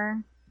some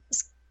more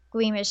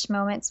squeamish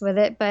moments with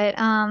it, but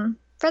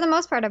for the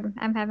most part,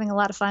 I'm having a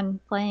lot of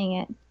fun playing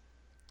it.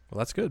 Well,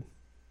 that's good.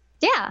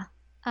 Yeah.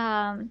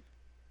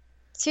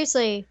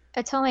 Seriously,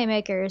 Otome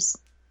makers,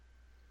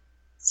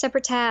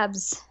 separate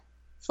tabs,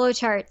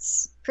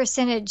 flowcharts,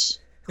 percentage,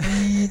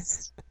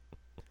 please.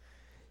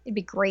 It'd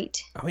be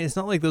great. I mean, it's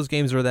not like those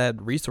games are that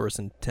resource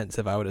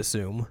intensive, I would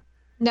assume.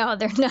 No,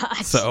 they're not.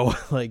 So,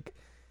 like,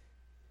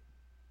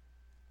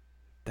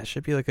 that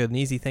should be like an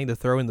easy thing to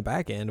throw in the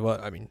back end.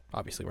 Well, I mean,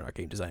 obviously we're not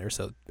game designers,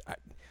 so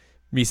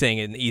me saying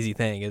an easy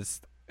thing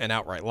is an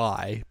outright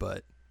lie,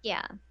 but...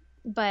 Yeah,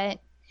 but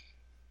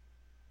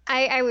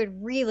I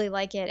would really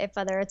like it if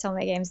other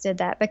Otome games did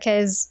that,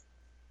 because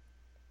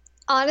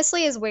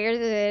honestly, as weird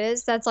as it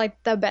is, that's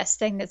like the best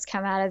thing that's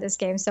come out of this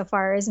game so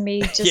far is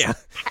me just... yeah.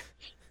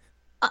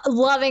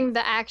 Loving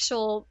the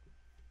actual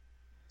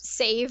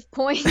save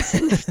points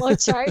and the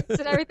flowcharts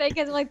and everything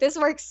because I'm like, this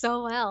works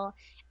so well.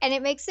 And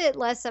it makes it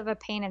less of a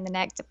pain in the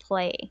neck to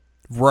play.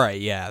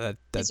 Right, yeah.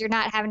 Because you're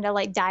not having to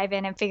like dive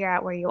in and figure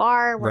out where you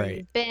are, where Right.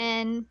 you've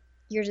been.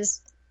 You're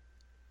just,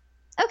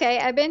 okay,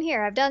 I've been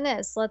here. I've done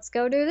this. Let's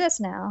go do this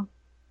now.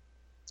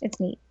 It's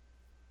neat.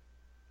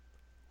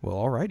 Well,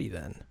 alrighty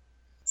then.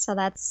 So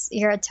that's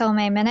your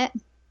Otome minute.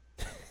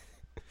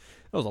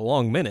 That was a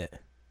long minute.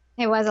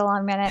 It was a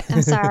long minute.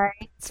 I'm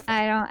sorry.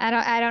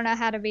 I don't know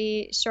how to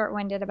be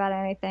short-winded about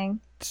anything.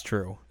 It's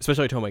true,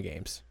 especially Otome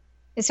games.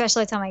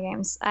 Especially Otome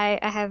games. I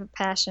have a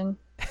passion.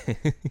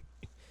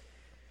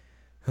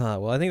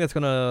 Well, I think that's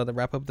gonna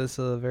wrap up this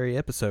very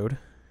episode.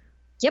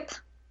 Yep.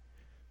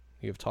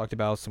 We've talked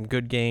about some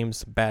good games,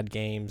 some bad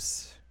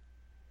games,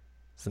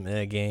 some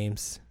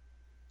games,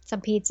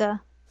 Some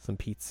pizza. some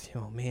pizza.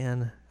 Oh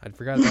man, I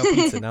forgot about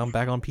pizza. Now I'm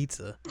back on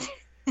pizza.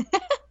 Dang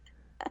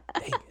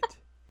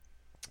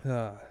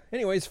it.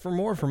 Anyways, for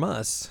more from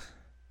us,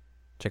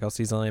 check out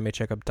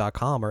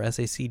seasonalanimecheckup.com or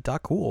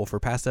sac.cool for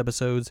past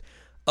episodes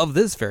of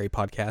this very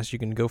podcast. You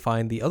can go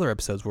find the other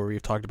episodes where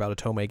we've talked about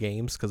Otome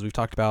games, because we've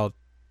talked about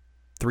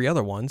 3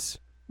 other ones.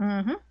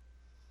 Mm-hmm.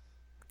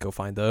 Go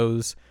find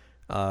those.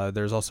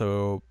 There's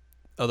also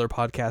other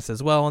podcasts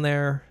as well on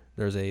there.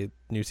 There's a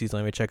new Season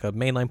Anime Checkup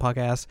mainline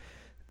podcast.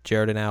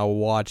 Jared and I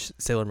watch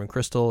Sailor Moon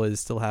Crystal is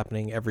still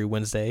happening every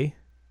Wednesday. You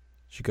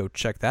should go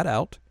check that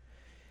out.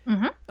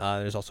 Mm-hmm.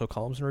 There's also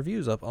columns and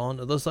reviews up on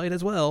the site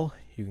as well.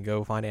 You can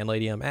go find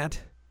Anladium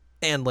at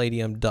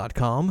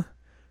anladium.com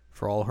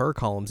for all her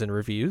columns and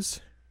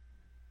reviews.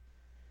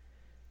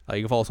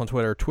 You can follow us on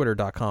Twitter,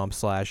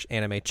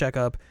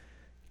 twitter.com/animecheckup. You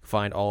can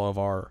find all of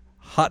our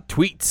hot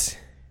tweets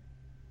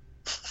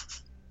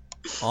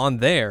on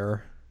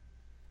there,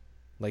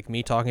 like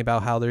me talking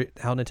about how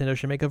Nintendo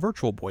should make a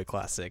Virtual Boy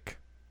classic.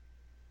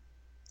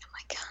 Oh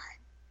my god.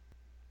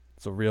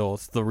 It's the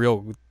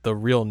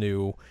real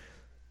new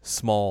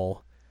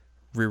small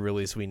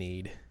re-release we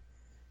need.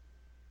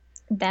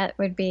 That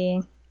would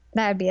be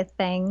a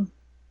thing.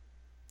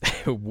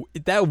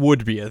 That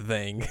would be a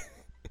thing.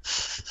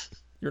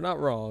 You're not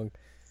wrong.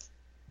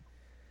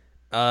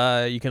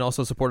 You can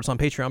also support us on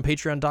Patreon,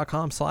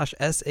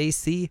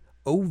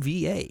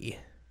 patreon.com/SACOVA.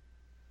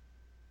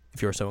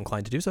 If you're so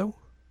inclined to do so,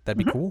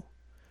 that'd be cool.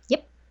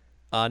 Yep.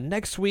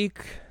 Next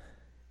week,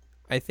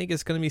 I think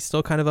it's going to be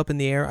still kind of up in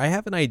the air. I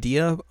have an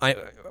idea.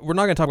 We're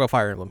not going to talk about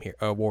Fire Emblem here.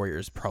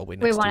 Warriors probably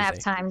next We won't Tuesday. have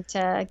time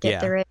to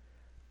get through it.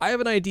 I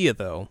have an idea,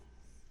 though.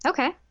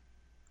 Okay.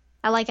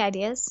 I like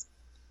ideas.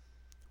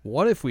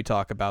 What if we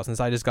talk about, since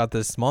I just got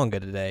this manga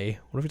today,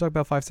 what if we talk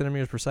about 5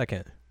 centimeters per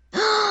second?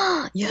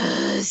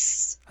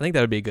 Yes. I think that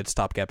would be a good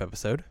stopgap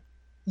episode.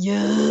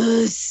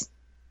 Yes.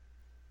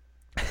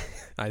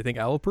 I think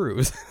I'll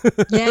approve.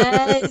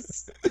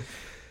 Yes.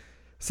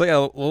 So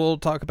yeah, we'll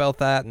talk about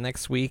that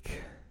next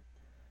week.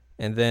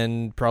 And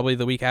then probably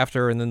the week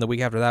after, and then the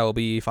week after that will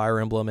be Fire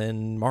Emblem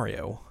and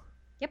Mario.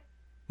 Yep.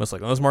 Most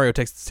likely. Unless Mario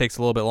takes a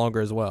little bit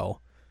longer as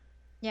well.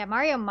 Yeah,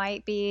 Mario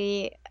might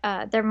be.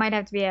 There might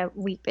have to be a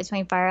week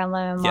between Fire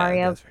Emblem and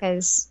Mario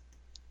because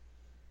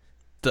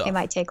it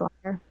might take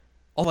longer.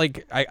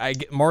 Like I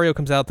get, Mario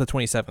comes out the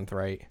 27th,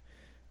 right?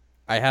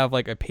 I have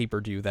like a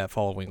paper due that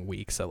following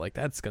week, so like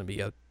that's gonna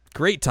be a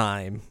great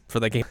time for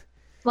the game.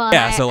 Well,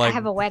 yeah, I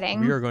have a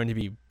wedding. We are going to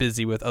be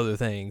busy with other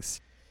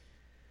things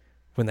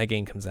when that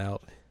game comes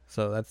out,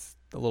 so that's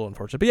a little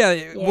unfortunate. But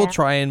yeah, we'll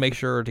try and make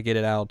sure to get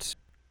it out.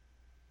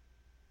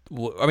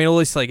 I mean, at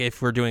least like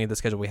if we're doing the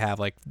schedule we have,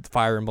 like the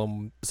Fire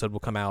Emblem episode will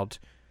come out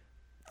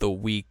the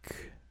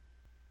week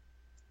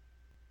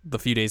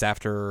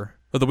after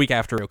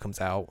it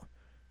comes out.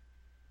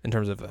 In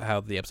terms of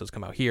how the episodes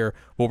come out here,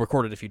 we'll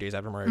record it a few days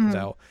after Mario comes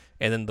out,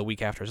 and then the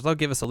week after. So that'll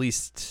give us at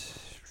least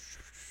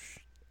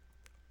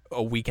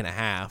a week and a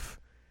half.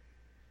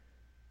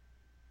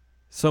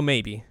 So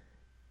maybe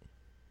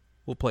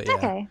we'll play.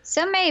 Okay,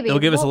 so maybe it'll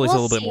give us at least a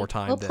little bit more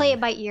time. We'll play it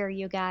by ear,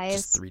 you guys.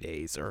 Just 3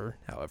 days or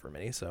however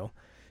many. So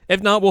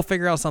if not, we'll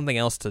figure out something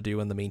else to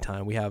do in the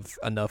meantime. We have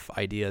enough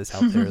ideas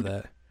out there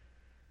that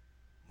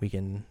we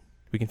can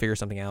figure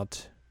something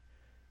out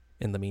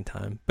in the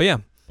meantime. But yeah.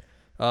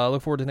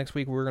 Look forward to next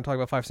week. We're going to talk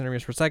about 5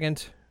 centimeters per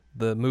second,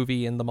 the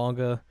movie and the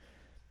manga.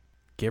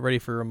 Get ready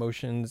for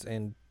emotions,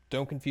 and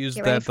don't confuse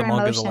that the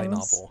manga is a light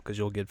novel, because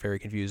you'll get very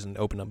confused and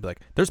open up and be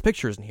like, there's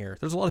pictures in here.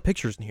 There's a lot of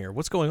pictures in here.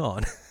 What's going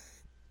on?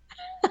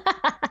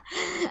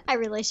 I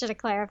really should have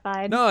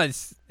clarified. No,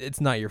 it's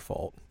not your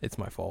fault. It's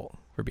my fault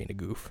for being a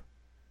goof.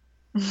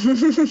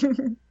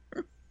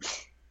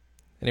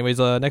 Anyways,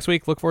 next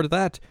week, look forward to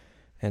that,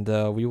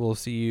 and we will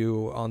see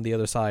you on the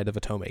other side of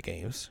Otome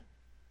games.